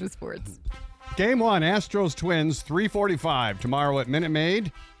 Here's Raj with sports. Game 1, Astros Twins, 3:45 tomorrow at Minute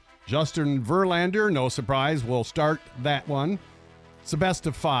Maid. Justin Verlander, no surprise, will start that one. It's the best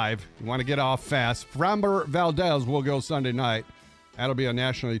of 5. You want to get off fast. Framber Valdez will go Sunday night. That'll be a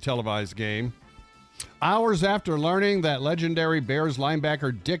nationally televised game. Hours after learning that legendary Bears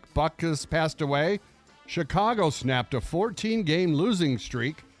linebacker Dick Butkus passed away, Chicago snapped a 14-game losing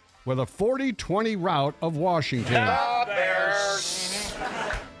streak with a 40-20 rout of Washington. Bears.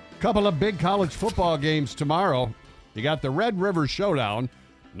 Couple of big college football games tomorrow. You got the Red River Showdown.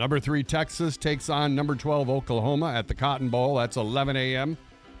 Number 3 Texas takes on number 12 Oklahoma at the Cotton Bowl. That's 11 a.m.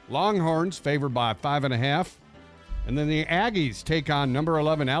 Longhorns favored by 5.5. And then the Aggies take on number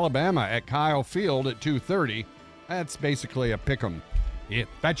 11 Alabama at Kyle Field at 2:30. That's basically a pick 'em. Yeah,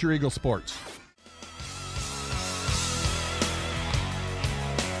 that's your Eagle Sports.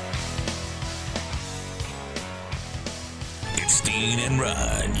 It's Dean and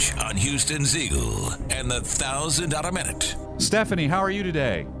Raj on Houston's Eagle and the $1,000 Minute. Stephanie, how are you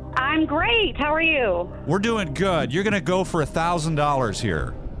today? I'm great. How are you? We're doing good. You're going to go for $1,000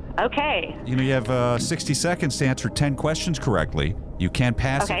 here. Okay. You have 60 seconds to answer 10 questions correctly. You can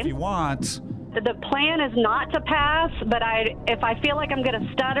pass if you want. The plan is not to pass, but if I feel like I'm going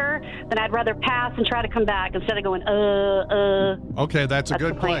to stutter, then I'd rather pass and try to come back instead of going, Okay, that's a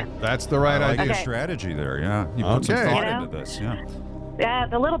good play. That's the right I like idea. your strategy there, yeah. You put some thought into this, yeah. Yeah,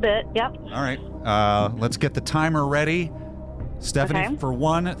 a little bit, yep. All right, let's get the timer ready. Stephanie, for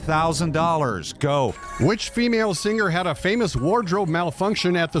 $1,000, go. Which female singer had a famous wardrobe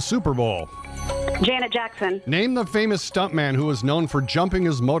malfunction at the Super Bowl? Janet Jackson. Name the famous stuntman who is known for jumping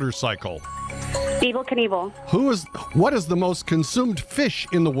his motorcycle. Evel Knievel. What is the most consumed fish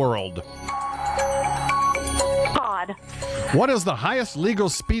in the world? Cod. What is the highest legal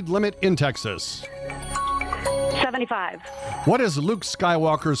speed limit in Texas? 75. What is Luke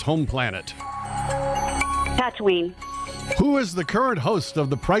Skywalker's home planet? Tatooine. Who is the current host of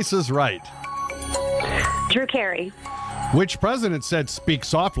The Price is Right? Drew Carey. Which president said speak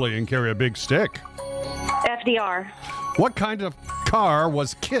softly and carry a big stick? FDR. What kind of car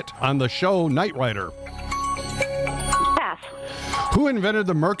was Kit on the show Knight Rider? Pass. Who invented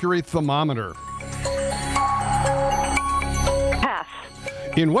the mercury thermometer? Pass.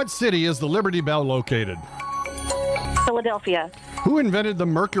 In what city is the Liberty Bell located? Philadelphia. Who invented the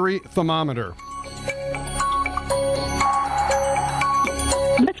mercury thermometer?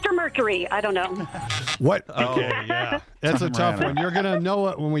 Mr. Mercury. I don't know. What? Okay, yeah. That's a tough one. You're going to know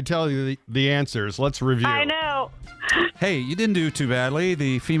it when we tell you the answers. Let's review. I know. Hey, you didn't do too badly.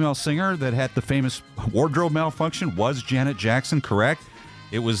 The female singer that had the famous wardrobe malfunction was Janet Jackson, correct?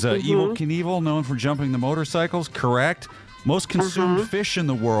 It was Evel Knievel, known for jumping the motorcycles, correct? Most consumed fish in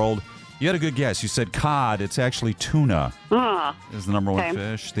the world. You had a good guess. You said cod. It's actually tuna. is the number one okay.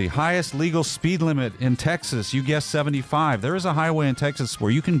 fish. The highest legal speed limit in Texas, you guessed 75. There is a highway in Texas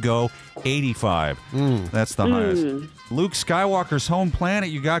where you can go 85. That's the highest. Luke Skywalker's home planet,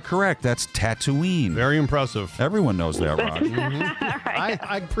 you got correct. That's Tatooine. Very impressive. Everyone knows that, Rod.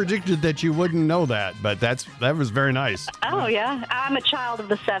 I predicted that you wouldn't know that, but that was very nice. Oh, yeah. I'm a child of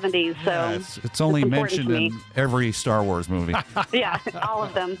the 70s, so Yeah, it's only important mentioned to me. in every Star Wars movie. Yeah, all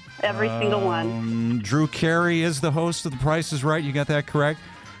of them. Every single one. Drew Carey is the host of The Price is Right. You got that correct.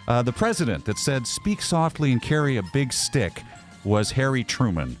 The president that said, "Speak softly and carry a big stick," was Harry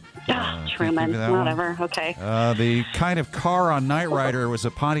Truman. Truman, that one? whatever. Okay. The kind of car on Knight Rider was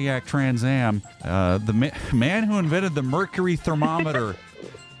a Pontiac Trans Am. The man who invented the mercury thermometer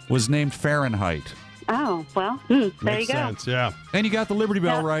was named Fahrenheit. Oh, well, there Makes you go. sense, yeah. And you got the Liberty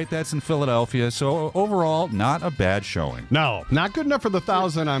Bell Yeah. right. That's in Philadelphia. So overall, not a bad showing. No, not good enough for the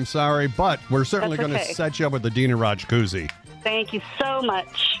 1,000, I'm sorry, but we're certainly That's going to okay. set you up with the Dean and Raj koozie. Thank you so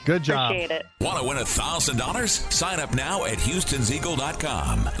much. Good job. Appreciate it. Want to win $1,000? Sign up now at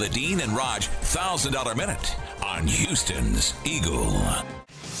Houston'sEagle.com. The Dean and Raj $1,000 Minute on Houston's Eagle.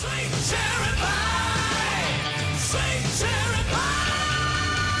 Sweet cherry pie. Sweet cherry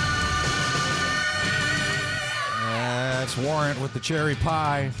That's Warrant with the cherry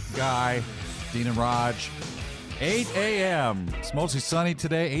pie guy, Dean and Raj. 8 a.m. It's mostly sunny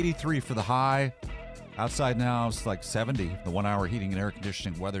today, 83 for the high. Outside now it's like 70, the 1 hour heating and air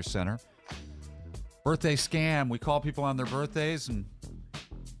conditioning weather center. Birthday scam. We call people on their birthdays and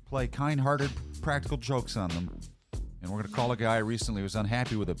play kind-hearted practical jokes on them. And we're going to call a guy recently who was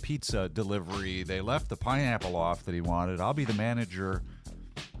unhappy with a pizza delivery. They left the pineapple off that he wanted. I'll be the manager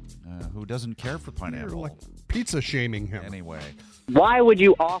who doesn't care for pineapple. You're like pizza shaming him. Anyway. Why would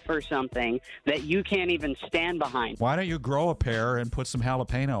you offer something that you can't even stand behind? Why don't you grow a pear and put some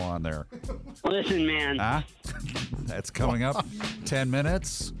jalapeno on there? Listen, man. Huh? That's coming up 10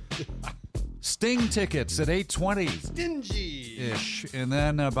 minutes. Sting tickets at 8:20. Stingy-ish. And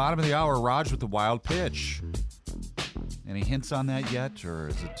then bottom of the hour, Raj with the wild pitch. Any hints on that yet, or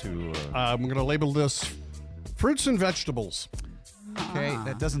is it too... I'm going to label this fruits and vegetables. Okay,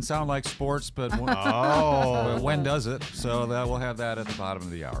 that doesn't sound like sports, but Oh. when does it? So that we'll have that at the bottom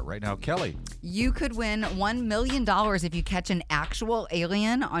of the hour. Right now, Kelly. You could win $1 million if you catch an actual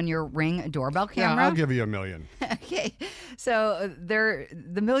alien on your Ring doorbell camera. Yeah, I'll give you $1 million. Okay, so the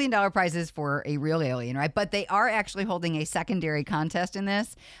 $1 million prize is for a real alien, right? But they are actually holding a secondary contest in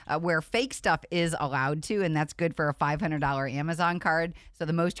this where fake stuff is allowed to, and that's good for a $500 Amazon card. So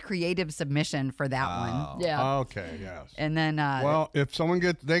the most creative submission for that one. Yeah. Okay, yes. And then... well, if someone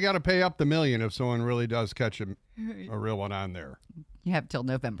they got to pay up the $1 million if someone really does catch a real one on there. You have till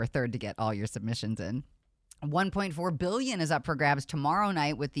November 3rd to get all your submissions in. $1.4 billion is up for grabs tomorrow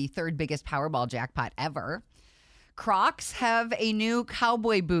night with the third biggest Powerball jackpot ever. Crocs have a new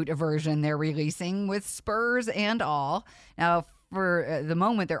cowboy boot version they're releasing with spurs and all. Now, for the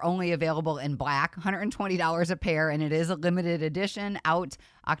moment, they're only available in black, $120 a pair, and it is a limited edition out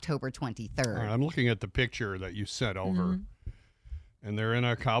October 23rd. All right, I'm looking at the picture that you sent over, and they're in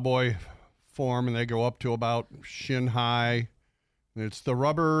a cowboy form, and they go up to about shin high. It's the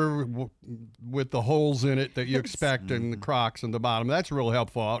rubber with the holes in it that you expect in the Crocs in the bottom. That's real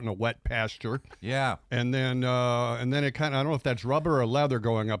helpful out in a wet pasture. Yeah. And then it kind of, I don't know if that's rubber or leather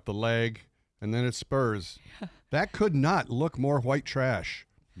going up the leg, and then it's spurs. That could not look more white trash.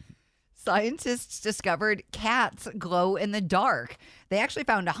 Scientists discovered cats glow in the dark. They actually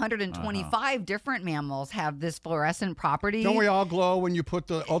found 125 different mammals have this fluorescent property. Don't we all glow when you put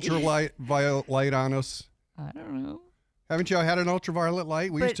the ultraviolet light on us? I don't know. Haven't you had an ultraviolet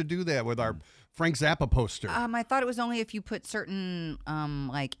light? We used to do that with our Frank Zappa poster. I thought it was only if you put certain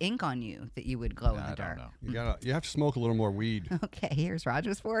like ink on you that you would glow in the dark. You have to smoke a little more weed. Okay, here's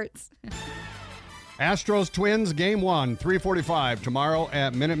Roger Sports. Astros Twins Game 1, 3:45 tomorrow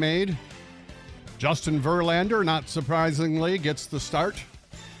at Minute Maid. Justin Verlander, not surprisingly, gets the start.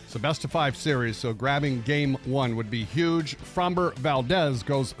 It's a best-of-5 series, so grabbing Game 1 would be huge. Framber Valdez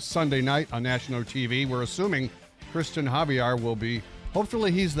goes Sunday night on national TV. We're assuming Christian Javier will be.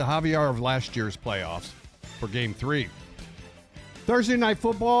 Hopefully he's the Javier of last year's playoffs for Game 3. Thursday Night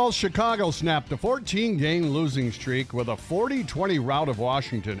Football, Chicago snapped a 14-game losing streak with a 40-20 rout of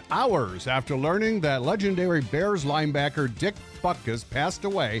Washington, hours after learning that legendary Bears linebacker Dick Butkus passed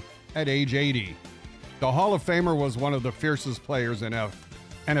away at age 80. The Hall of Famer was one of the fiercest players in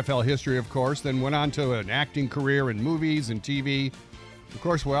NFL history, of course, then went on to an acting career in movies and TV. Of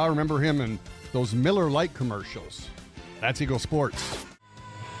course, we all remember him in those Miller Lite commercials. That's Eagle Sports.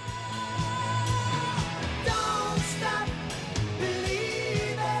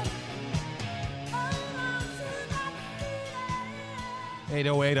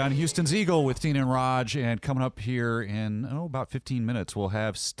 8:08 on Houston's Eagle with Dean and Raj. And coming up here in about 15 minutes, we'll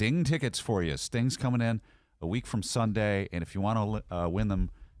have Sting tickets for you. Sting's coming in a week from Sunday. And if you want to win them,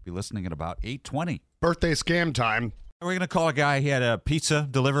 be listening at about 8:20. Birthday scam time. We're going to call a guy. He had a pizza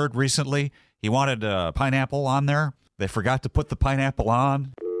delivered recently. He wanted pineapple on there. They forgot to put the pineapple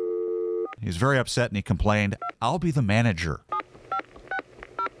on. He was very upset and he complained, "I'll be the manager."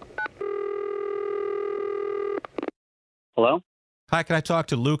 Hello? Hi, can I talk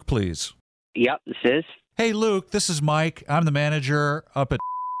to Luke, please? Yep, this is. Hey, Luke, this is Mike. I'm the manager up at...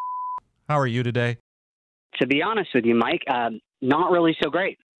 How are you today? To be honest with you, Mike, not really so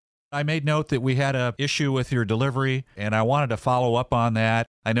great. I made note that we had an issue with your delivery, and I wanted to follow up on that.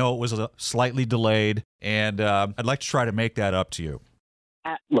 I know it was slightly delayed, and I'd like to try to make that up to you.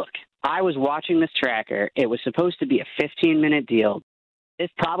 Look, I was watching this tracker. It was supposed to be a 15-minute deal. This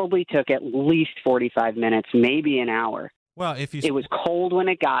probably took at least 45 minutes, maybe an hour. Well, it was cold when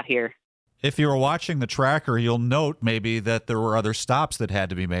it got here. If you were watching the tracker, you'll note maybe that there were other stops that had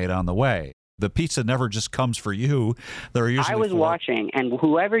to be made on the way. The pizza never just comes for you. There are usually I was watching, and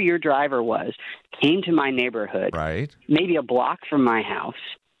whoever your driver was came to my neighborhood, right, maybe a block from my house,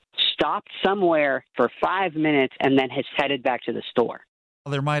 stopped somewhere for 5 minutes, and then has headed back to the store.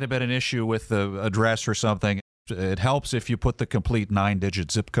 Well, there might have been an issue with the address or something. It helps if you put the complete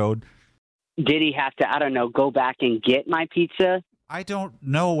 9-digit zip code. Did he have to, I don't know, go back and get my pizza? I don't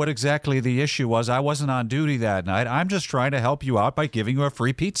know what exactly the issue was. I wasn't on duty that night. I'm just trying to help you out by giving you a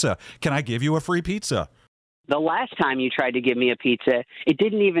free pizza. Can I give you a free pizza? The last time you tried to give me a pizza, it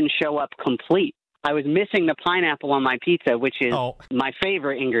didn't even show up complete. I was missing the pineapple on my pizza, which is my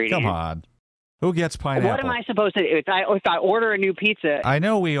favorite ingredient. Come on. Who gets pineapple? What am I supposed to do? If I order a new pizza... I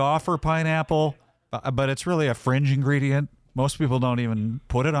know we offer pineapple, but it's really a fringe ingredient. Most people don't even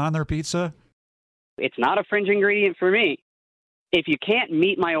put it on their pizza. It's not a fringe ingredient for me. If you can't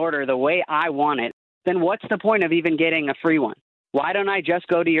meet my order the way I want it, then what's the point of even getting a free one? Why don't I just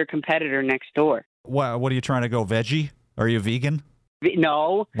go to your competitor next door? What are you trying to go, veggie? Are you vegan?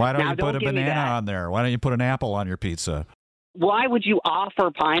 No. Why don't you put a banana on there? Why don't you put an apple on your pizza? Why would you offer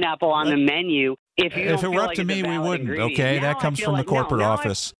pineapple on the menu if you don't If it feel were up like to it's me, a we valid wouldn't, ingredient? okay? Now That comes from the corporate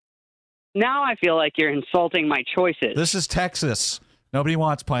office. Now I feel like you're insulting my choices. This is Texas. Nobody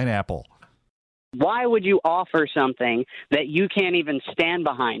wants pineapple. Why would you offer something that you can't even stand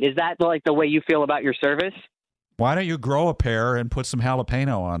behind? Is that like the way you feel about your service? Why don't you grow a pear and put some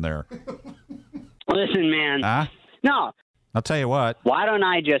jalapeno on there? Listen, man. Huh? No. I'll tell you what. Why don't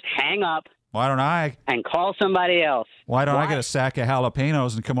I just hang up? Why don't I? And call somebody else. Why don't I get a sack of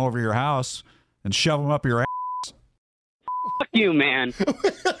jalapenos and come over to your house and shove them up your ass? Fuck you, man.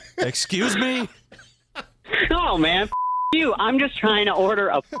 Excuse me? No, man. You. I'm just trying to order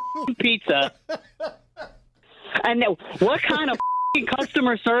a pizza. And what kind of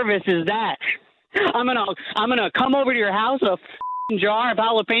customer service is that? I'm gonna come over to your house with a jar of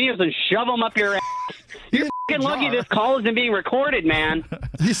jalapenos and shove them up your ass. You're fucking lucky this call isn't being recorded, man.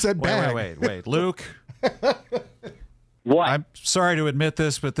 He said bag. Wait, Luke. What? I'm sorry to admit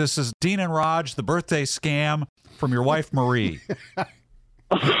this, but this is Dean and Raj, the birthday scam from your wife Marie.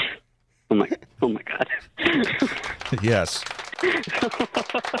 Oh my God. Yes.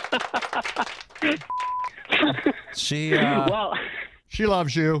 She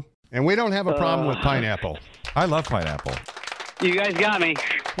loves you, and we don't have a problem with pineapple. I love pineapple. You guys got me.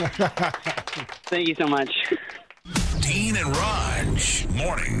 Thank you so much. Dean and Raj,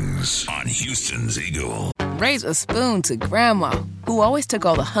 mornings on Houston's Eagle. Raise a spoon to Grandma, who always took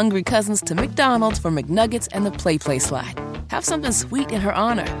all the hungry cousins to McDonald's for McNuggets and the Play Slide. Have something sweet in her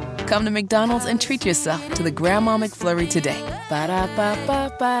honor. Come to McDonald's and treat yourself to the Grandma McFlurry today.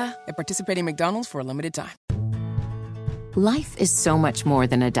 Ba-da-ba-ba-ba. At participating McDonald's for a limited time. Life is so much more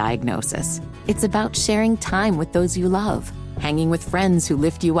than a diagnosis. It's about sharing time with those you love, hanging with friends who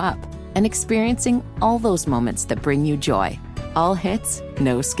lift you up, and experiencing all those moments that bring you joy. All hits,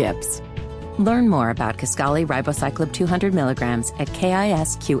 no skips. Learn more about Kisqali Ribociclib 200 milligrams at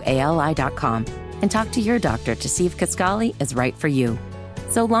KISQALI.com and talk to your doctor to see if Kisqali is right for you.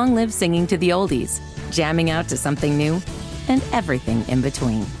 So long live singing to the oldies, jamming out to something new, and everything in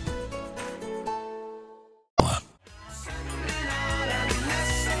between.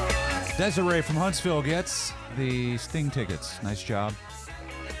 Desiree from Huntsville gets the Sting tickets. Nice job.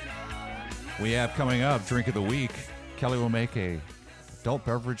 We have coming up Drink of the Week. Kelly will make a adult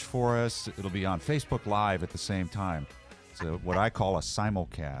beverage for us. It'll be on Facebook Live at the same time. It's what I call a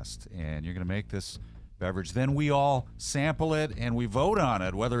simulcast. And you're going to make this beverage. Then we all sample it and we vote on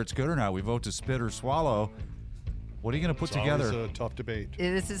it, whether it's good or not. We vote to spit or swallow. What are you going to put It's together? always a tough debate.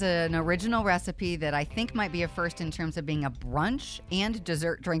 This is an original recipe that I think might be a first in terms of being a brunch and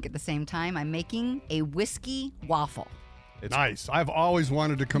dessert drink at the same time. I'm making a whiskey waffle. It's nice. I've always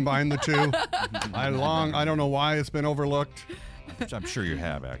wanted to combine the two. I don't know why it's been overlooked. I'm sure you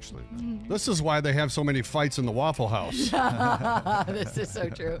have, actually. This is why they have so many fights in the Waffle House. This is so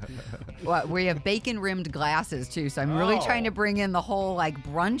true. Well, we have bacon-rimmed glasses, too, so I'm really trying to bring in the whole,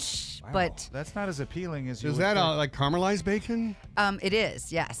 brunch, but... That's not as appealing as you Is would that think. caramelized bacon? It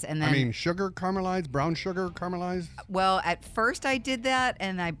is, yes. And then, sugar caramelized, brown sugar caramelized? Well, at first I did that,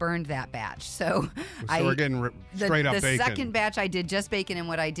 and I burned that batch. So we're getting straight up bacon. The second batch I did just bacon, and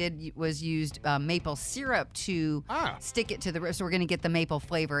what I did was used maple syrup to stick it to the... So we're going to get the maple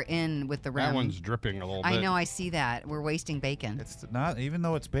flavor in with the rim. That one's dripping a little bit. I know, I see that. We're wasting bacon. It's not, even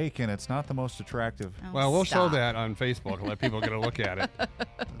though it's bacon, it's not the most attractive. Well, we'll show that on Facebook and let people get a look at it.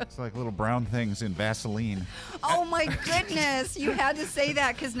 It's like little brown things in Vaseline. Oh, my goodness. You had to say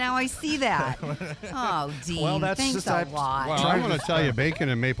that because now I see that. Oh, Dean, Well, that's thanks just- a I- lot. Well, I'm going to tell you, bacon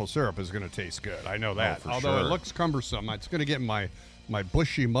and maple syrup is going to taste good. I know that. for Although sure. it looks cumbersome, it's going to get my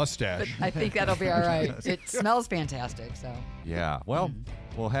bushy mustache. I think that'll be all right. It smells fantastic, so. Yeah. Well,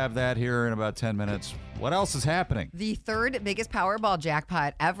 we'll have that here in about 10 minutes. What else is happening? The third biggest Powerball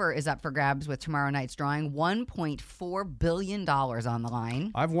jackpot ever is up for grabs with tomorrow night's drawing. $1.4 billion on the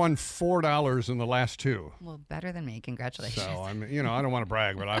line. I've won $4 in the last two. Well, better than me. Congratulations. So I don't want to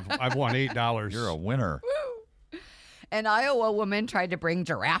brag, but I've won $8. You're a winner. An Iowa woman tried to bring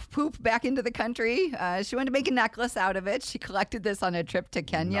giraffe poop back into the country. She wanted to make a necklace out of it. She collected this on a trip to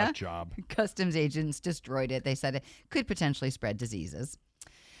Kenya. Nut job. Customs agents destroyed it. They said it could potentially spread diseases.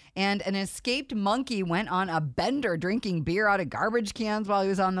 And an escaped monkey went on a bender drinking beer out of garbage cans while he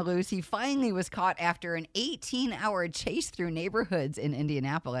was on the loose. He finally was caught after an 18-hour chase through neighborhoods in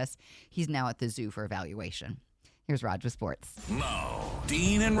Indianapolis. He's now at the zoo for evaluation. Here's Raj with sports. Now,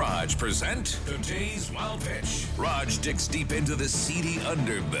 Dean and Raj present today's Wild Pitch. Raj digs deep into the seedy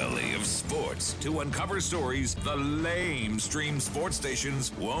underbelly of sports to uncover stories the lamestream sports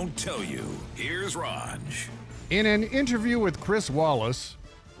stations won't tell you. Here's Raj. In an interview with Chris Wallace,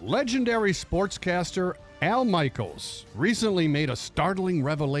 legendary sportscaster Al Michaels recently made a startling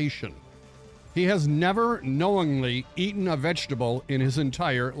revelation. He has never knowingly eaten a vegetable in his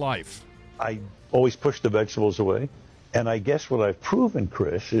entire life. I always push the vegetables away. And I guess what I've proven,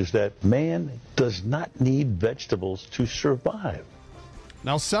 Chris, is that man does not need vegetables to survive.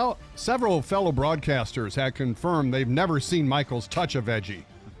 Now, several fellow broadcasters had confirmed they've never seen Michaels touch a veggie,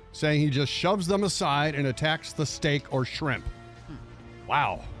 saying he just shoves them aside and attacks the steak or shrimp.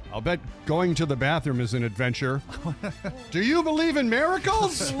 Wow. I'll bet going to the bathroom is an adventure. Do you believe in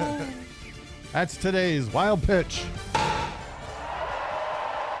miracles? That's today's Wild Pitch.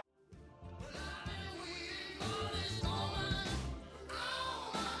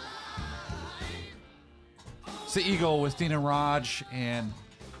 It's the Eagle with Dean and Raj, and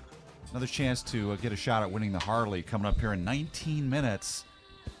another chance to get a shot at winning the Harley coming up here in 19 minutes.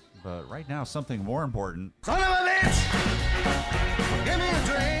 But right now, something more important. Son of a bitch! Give me a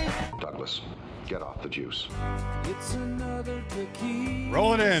drink! Douglas, get off the juice. It's another tequila.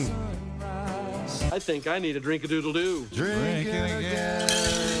 Roll it in. I think I need a drink-a-doodle-doo. Drinking again.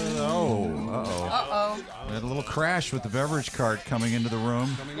 Oh, uh-oh. Uh-oh. We had a little crash with the beverage cart coming into the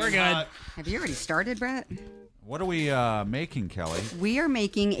room. We're good. Have you already started, Brett? What are we making, Kelly? We are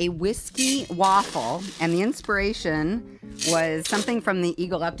making a whiskey waffle, and the inspiration was something from the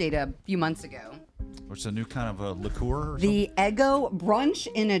Eagle update a few months ago. Which is a new kind of a liqueur or The Eggo Brunch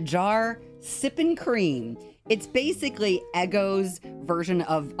in a Jar Sippin' Cream. It's basically Eggo's version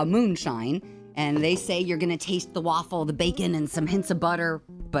of a moonshine, and they say you're going to taste the waffle, the bacon, and some hints of butter,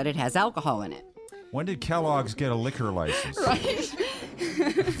 but it has alcohol in it. When did Kellogg's get a liquor license? Right.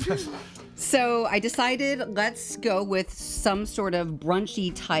 So I decided let's go with some sort of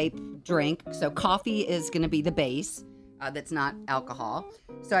brunchy type drink. So coffee is going to be the base. That's not alcohol.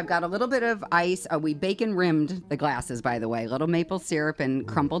 So I've got a little bit of ice. We bacon rimmed the glasses, by the way. A little maple syrup and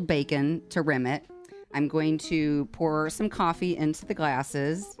crumbled bacon to rim it. I'm going to pour some coffee into the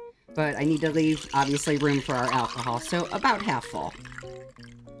glasses, but I need to leave, obviously, room for our alcohol. So about half full.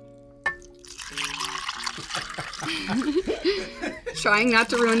 Trying not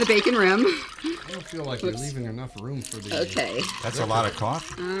to ruin the bacon rim. I don't feel like you're leaving enough room for the... Okay. That's a lot of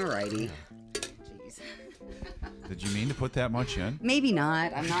coffee. All righty. Did you mean to put that much in? Maybe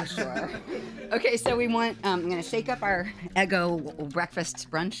not. I'm not sure. Okay, so we want, I'm going to shake up our Eggo breakfast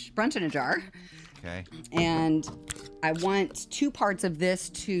brunch in a jar. Okay. And I want 2 parts of this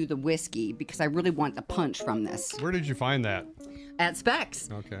to the whiskey because I really want the punch from this. Where did you find that? at Specs.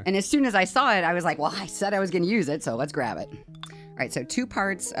 Okay. And as soon as I saw it, I was like, well, I said I was going to use it, so let's grab it. All right, so 2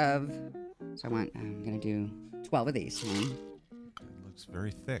 parts of, I'm going to do 12 of these. It looks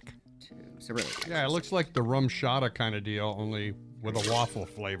very thick. 2, so really. Yeah, it looks like the rum shada kind of deal, only with a waffle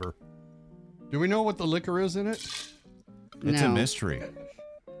flavor. Do we know what the liquor is in it? It's a mystery.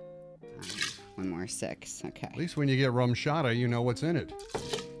 1 more, 6. Okay. At least when you get rum shada, you know what's in it.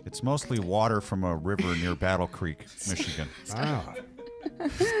 It's mostly water from a river near Battle Creek, Michigan. Ah.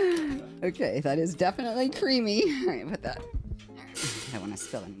 Okay, that is definitely creamy. All right, put that. I don't want to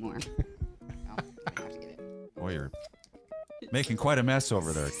spill any more. Boy, you're making quite a mess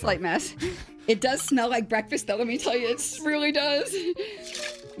over there. Slight mess. It does smell like breakfast, though. Let me tell you, it really does.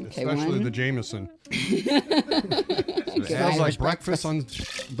 Okay, Especially 1. the Jameson. It smells like breakfast on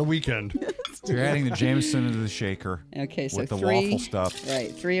the weekend. You're adding the Jameson into the shaker. Okay, so with the 3. waffle stuff.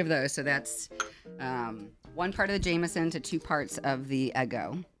 Right, 3 of those. So that's 1 part of the Jameson to 2 parts of the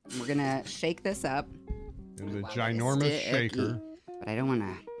Eggo. We're going to shake this up. In the ginormous shaker. But I don't want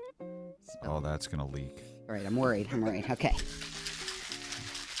to. Oh, that's going to leak. All right, I'm worried. Okay.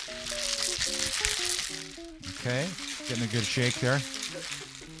 Okay, getting a good shake there.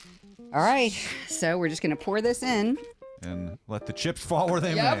 All right, so we're just going to pour this in. And let the chips fall where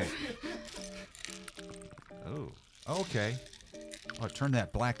they Yep. may. Oh, okay. Oh, it turned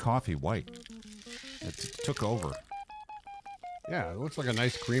that black coffee white. It took over. Yeah, it looks like a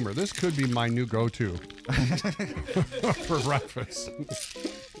nice creamer. This could be my new go-to for breakfast.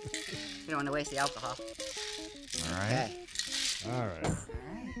 You don't want to waste the alcohol. All right. Okay. All right.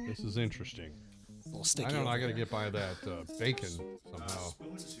 This is interesting. A little sticky. I don't know. I got to get by that bacon somehow.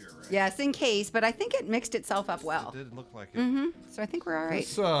 Yes, in case, but I think it mixed itself up well. It did look like it. Mm-hmm. So I think we're all right.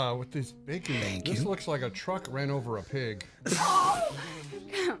 This, with this bacon, this looks like a truck ran over a pig. I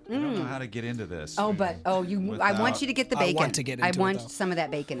don't know how to get into this. I want you to get the bacon. I want to get into I want it, though. some of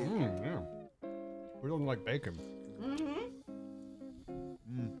that bacon in. Yeah. We don't like bacon.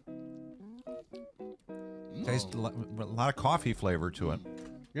 Tastes a lot of coffee flavor to it.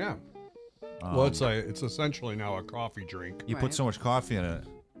 Yeah. Well, it's essentially now a coffee drink. You put so much coffee in it.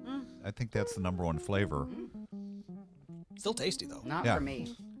 I think that's the number 1 flavor. Still tasty though. Not Yeah. for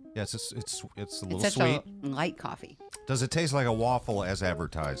me. Yes, it's a little It's such sweet. a light coffee. Does it taste like a waffle as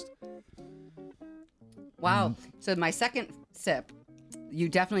advertised? Wow. So my second sip, you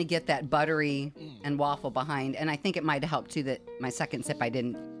definitely get that buttery and waffle behind, and I think it might have helped too that my second sip I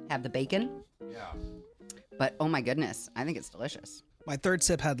didn't have the bacon. Yeah. But oh my goodness, I think it's delicious. My third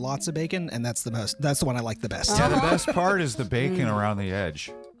sip had lots of bacon, and that's the one I like the best. Yeah, the best part is the bacon around the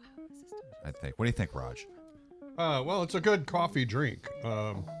edge. I think. What do you think, Raj? Well, it's a good coffee drink.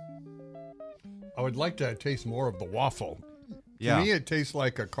 I would like to taste more of the waffle. Yeah. To me, it tastes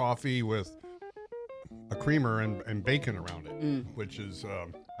like a coffee with a creamer and bacon around it, which is. I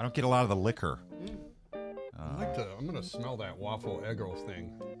don't get a lot of the liquor. I'm going to smell that waffle Eggo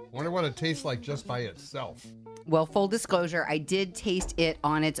thing. Wonder what it tastes like just by itself. Well, full disclosure, I did taste it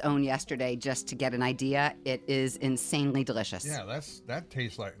on its own yesterday just to get an idea. It is insanely delicious. Yeah, that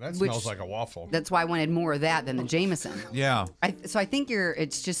smells like a waffle. That's why I wanted more of that than the Jameson. Yeah. So I think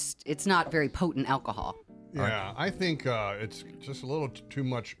it's not very potent alcohol. Yeah, I think it's just a little too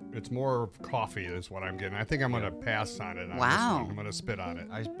much. It's more coffee is what I'm getting. I think I'm going to pass on it. On Wow. This one. I'm going to spit on it.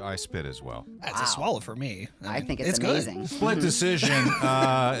 I spit as well. That's a swallow for me. I think it's amazing. Good. Split decision.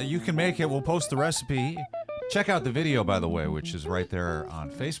 You can make it. We'll post the recipe. Check out the video, by the way, which is right there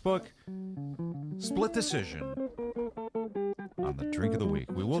on Facebook. Split decision on the drink of the week.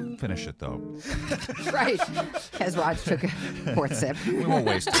 We will finish it, though. Right. As Raj took a 4th sip. We won't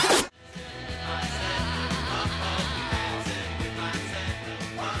waste it.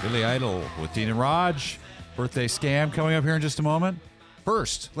 Billy Idol with Dean and Raj. Birthday scam coming up here in just a moment.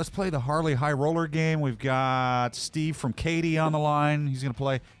 First, let's play the Harley High Roller game. We've got Steve from Katy on the line. He's going to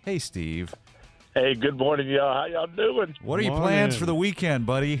play. Hey, Steve. Hey, good morning, y'all. How y'all doing? What are your plans for the weekend,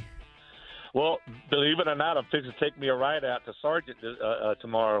 buddy? Well, believe it or not, I'm fixing to take me a ride out to Sargent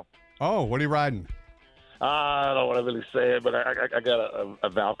tomorrow. Oh, what are you riding? I don't want to really say it, but I got a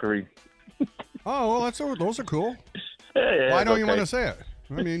Valkyrie. Oh, well, those are cool. Yeah, Why don't you okay. want to say it?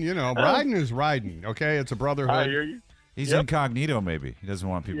 I mean, riding is riding, okay? It's a brotherhood. I hear you. He's incognito, maybe. He doesn't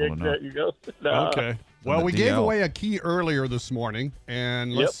want people to know. There you go. No. Okay. Well, we gave away a key earlier this morning,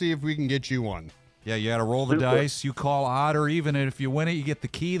 and let's see if we can get you one. Yeah, you got to roll the dice. You call odd or even, and if you win it, you get the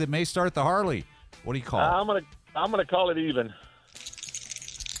key that may start the Harley. What do you call? I'm gonna call it even.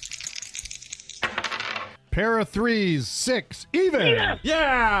 Pair of 3s, 6, even.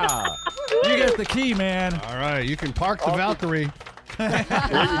 Yeah. You get the key, man. All right, you can park the Valkyrie. There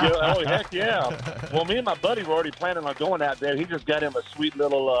you go. Oh, heck yeah. Well, me and my buddy were already planning on going out there. He just got him a sweet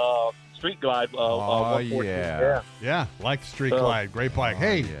little street glide. 114. Yeah, like the street glide. Great bike.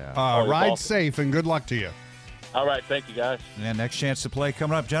 Hey, Oh, ride awesome. safe and good luck to you. All right, thank you, guys. And next chance to play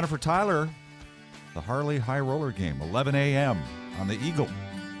coming up, Jennifer Tyler, the Harley High Roller Game, 11 a.m. on the Eagle.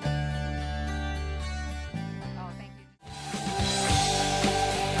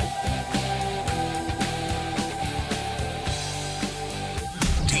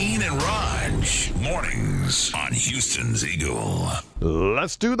 Dean and Raj, mornings on Houston's Eagle.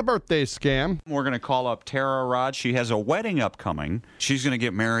 Let's do the birthday scam. We're going to call up Tara Rod. She has a wedding upcoming. She's going to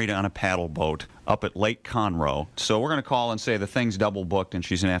get married on a paddle boat up at Lake Conroe. So we're going to call and say the thing's double booked and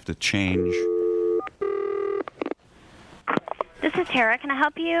she's going to have to change. This is Tara. Can I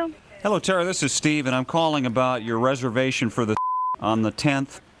help you? Hello, Tara. This is Steve, and I'm calling about your reservation for the on the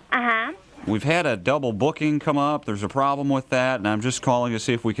 10th. Uh-huh. We've had a double booking come up. There's a problem with that, and I'm just calling to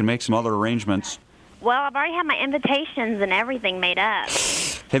see if we can make some other arrangements. Well, I've already had my invitations and everything made up.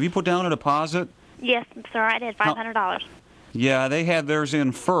 Have you put down a deposit? Yes, sir, I did. $500. Yeah, they had theirs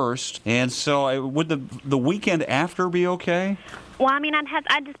in first, and so would the weekend after be okay? Well, I mean,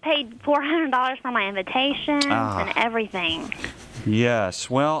 I just paid $400 for my invitations and everything. Yes.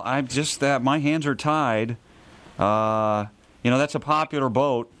 Well, I'm just that my hands are tied. That's a popular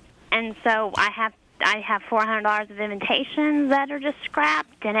boat. And so I have $400 of invitations that are just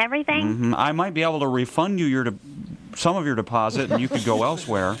scrapped and everything. Mm-hmm. I might be able to refund you some of your deposit, and you could go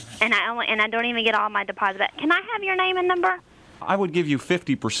elsewhere. And I don't even get all my deposit back. Can I have your name and number? I would give you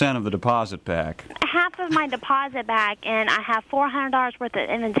 50% of the deposit back. Half of my deposit back, and I have $400 worth of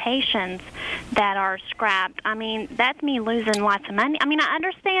invitations that are scrapped. I mean, that's me losing lots of money. I mean, I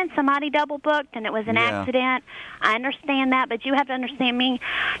understand somebody double booked and it was an accident. I understand that, but you have to understand me.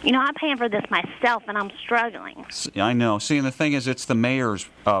 You know, I'm paying for this myself, and I'm struggling. I know. See, and the thing is, it's the mayor's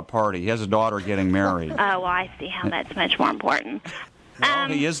party. He has a daughter getting married. Oh, well, I see how that's much more important. Well,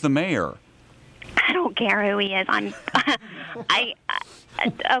 he is the mayor. I don't care who he is.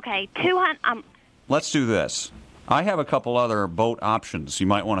 Okay, 200. Let's do this. I have a couple other boat options you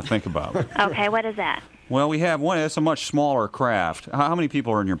might want to think about. Okay, what is that? Well, we have one. It's a much smaller craft. How many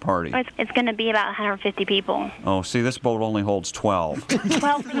people are in your party? It's going to be about 150 people. Oh, see, this boat only holds 12.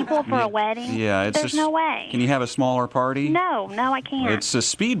 12 people for a wedding? Yeah, There's no way. Can you have a smaller party? No, I can't. It's a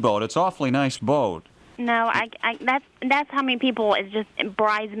speedboat. It's an awfully nice boat. No, that's how many people is just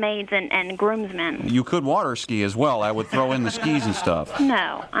bridesmaids and groomsmen. You could water ski as well. I would throw in the skis and stuff.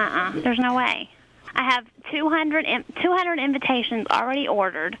 No, there's no way. I have 200 invitations already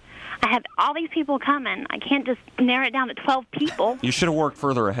ordered. I have all these people coming. I can't just narrow it down to 12 people. You should have worked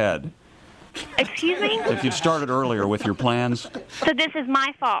further ahead. Excuse me? If you'd started earlier with your plans. So this is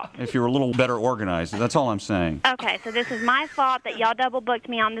my fault. If you were a little better organized. That's all I'm saying. Okay, so this is my fault that y'all double booked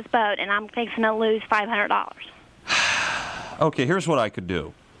me on this boat, and I'm fixing to lose $500. Okay, here's what I could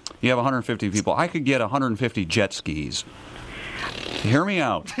do. You have 150 people. I could get 150 jet skis. Hear me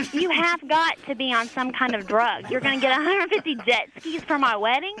out. You have got to be on some kind of drug. You're going to get 150 jet skis for my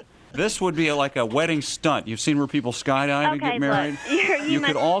wedding? This would be like a wedding stunt. You've seen where people skydive and get married? Look, you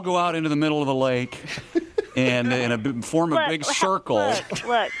could all go out into the middle of the lake and form a big circle.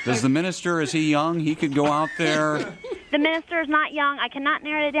 Look. Does the minister, is he young? He could go out there. The minister is not young. I cannot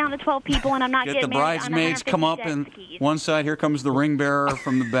narrow it down to 12 people, and I'm not Get getting the married on bridesmaids come up, and one side, here comes the ring bearer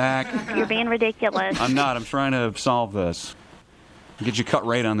from the back. You're being ridiculous. I'm not. I'm trying to solve this. Get you cut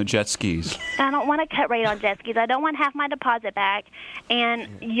rate on the jet skis. I don't want to cut rate on jet skis. I don't want half my deposit back, and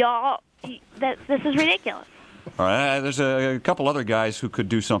y'all, this is ridiculous. All right, there's a couple other guys who could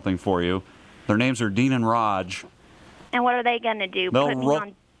do something for you. Their names are Dean and Raj. And what are they going to do? They'll Put me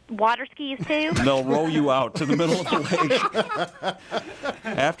on water skis, too? They'll row you out to the middle of the lake.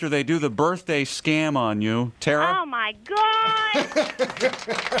 After they do the birthday scam on you. Tara? Oh, my God.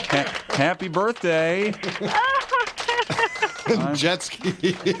 Happy birthday. Jet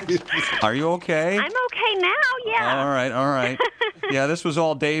ski. Are you okay? I'm okay now, yeah. All right. Yeah, this was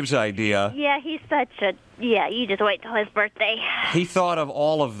all Dave's idea. Yeah, he's such a... Yeah, you just wait till his birthday. He thought of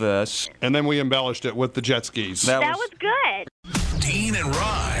all of this. And then we embellished it with the jet skis. That was good. Dean and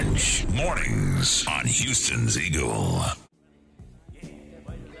Raj, mornings on Houston's Eagle.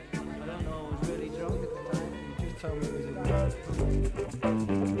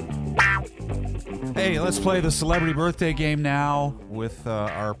 Hey, let's play the celebrity birthday game now with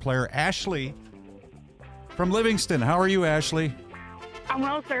our player Ashley from Livingston. How are you, Ashley? I'm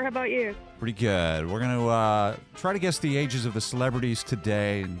well, sir. How about you? Pretty good. We're going to try to guess the ages of the celebrities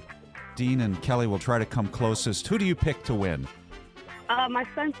today. And Dean and Kelly will try to come closest. Who do you pick to win? My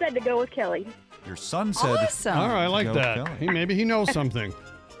son said to go with Kelly. Your son said. Awesome. All right, I like Go that. Kelly. Maybe he knows something.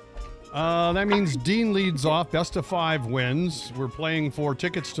 That means Dean leads off. Best of 5 wins. We're playing for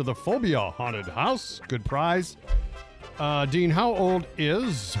tickets to the Phobia Haunted House. Good prize. Dean, how old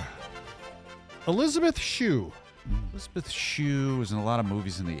is Elizabeth Shue? Elizabeth Shue was in a lot of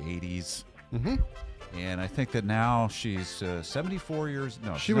movies in the 80s. Mm-hmm. And I think that now she's 74 years.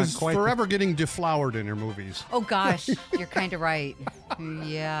 No, She she's not was quite forever getting deflowered in her movies. Oh, gosh. You're kind of right.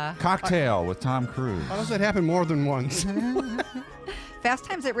 Yeah. Cocktail with Tom Cruise. How does that happen more than once? Fast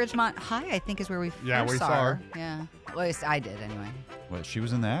Times at Ridgemont High, I think, is where we first saw her. Yeah. Well, at least I did, anyway. What, she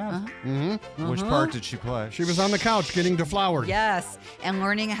was in that? Mm-hmm. Which part did she play? She was on the couch getting deflowered. Yes. And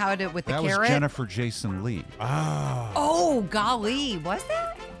learning how to, with the That carrot. was Jennifer Jason Leigh. Ah. Oh, golly. Was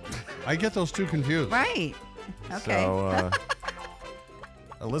that? I get those two confused. Right. Okay. So,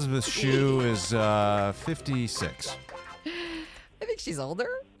 Elizabeth Shue is 56. I think she's older.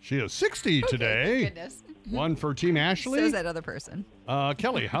 She is 60 today. Goodness. One for Team Ashley. So is that other person.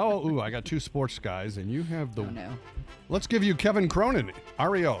 Kelly, how? Ooh, I got 2 sports guys, and you have the. Oh, no. Let's give you Kevin Cronin,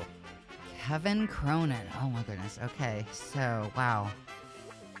 REO. Kevin Cronin. Oh, my goodness. Okay. So, wow.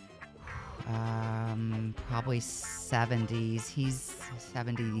 Probably 70s. He's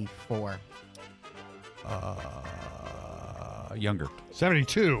 74. Younger.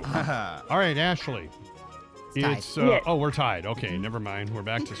 72. All right, Ashley. It's tied. Oh, we're tied. Okay, never mind. We're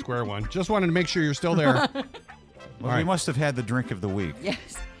back to square one. Just wanted to make sure you're still there. Well, we right. must have had the drink of the week.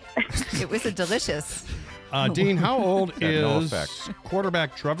 Yes. It was a delicious. Dean, how old Had no is effect.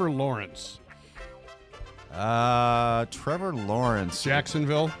 quarterback Trevor Lawrence? Trevor Lawrence.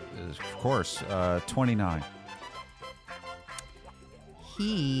 Jacksonville? Of course. 29.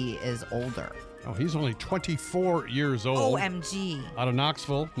 He is older. Oh, he's only 24 years old. OMG. Out of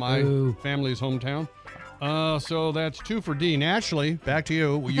Knoxville, my family's hometown. So that's 2 for Dean. Ashley, back to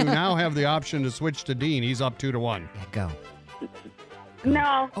you. You now have the option to switch to Dean. He's up 2-1. Yeah, go.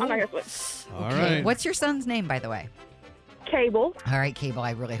 No, I'm not going to switch. All Okay. right. What's your son's name, by the way? Cable. All right, Cable.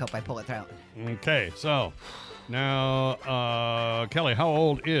 I really hope I pull it through. Okay, so now, Kelly, how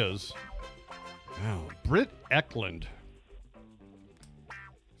old is Britt Eklund?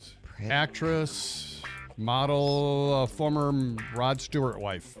 Actress, model, former Rod Stewart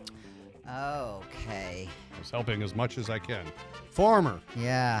wife. Okay. I was helping as much as I can. Former.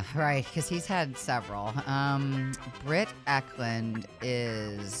 Yeah, right, because he's had several. Britt Eklund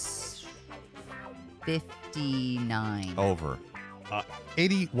is 59. Over.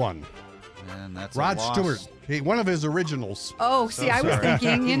 81. And that's Rod a loss. Stewart. One of his originals. Oh, see, I was sorry.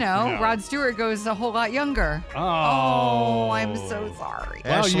 thinking, No. Rod Stewart goes a whole lot younger. Oh. I'm so sorry.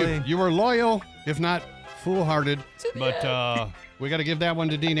 Well, Ashley. you were loyal, if not foolhardy. But we got to give that one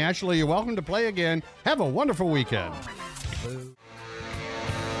to Dean. Ashley, you're welcome to play again. Have a wonderful weekend.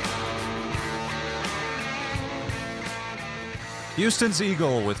 Houston's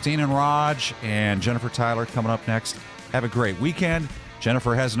Eagle with Dean and Raj and Jennifer Tyler coming up next. Have a great weekend.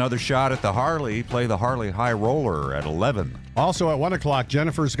 Jennifer has another shot at the Harley. Play the Harley High Roller at 11. Also at 1 o'clock,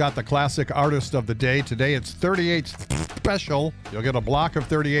 Jennifer's got the classic artist of the day. Today it's 38 Special. You'll get a block of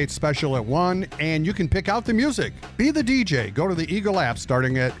 38 Special at 1, and you can pick out the music. Be the DJ. Go to the Eagle app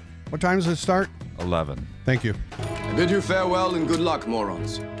starting at, what time does it start? 11. Thank you. I bid you farewell and good luck,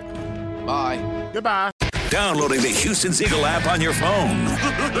 morons. Bye. Goodbye. Downloading the Houston's Eagle app on your phone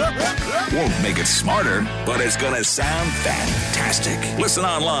won't make it smarter, but it's going to sound fantastic. Listen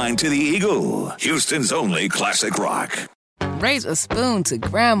online to the Eagle, Houston's only classic rock. Raise a spoon to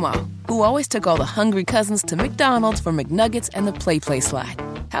Grandma, who always took all the hungry cousins to McDonald's for McNuggets and the Play Slide.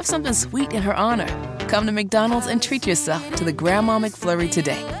 Have something sweet in her honor. Come to McDonald's and treat yourself to the Grandma McFlurry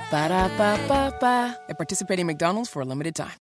today. Ba-da-ba-ba-ba. At participating McDonald's for a limited time.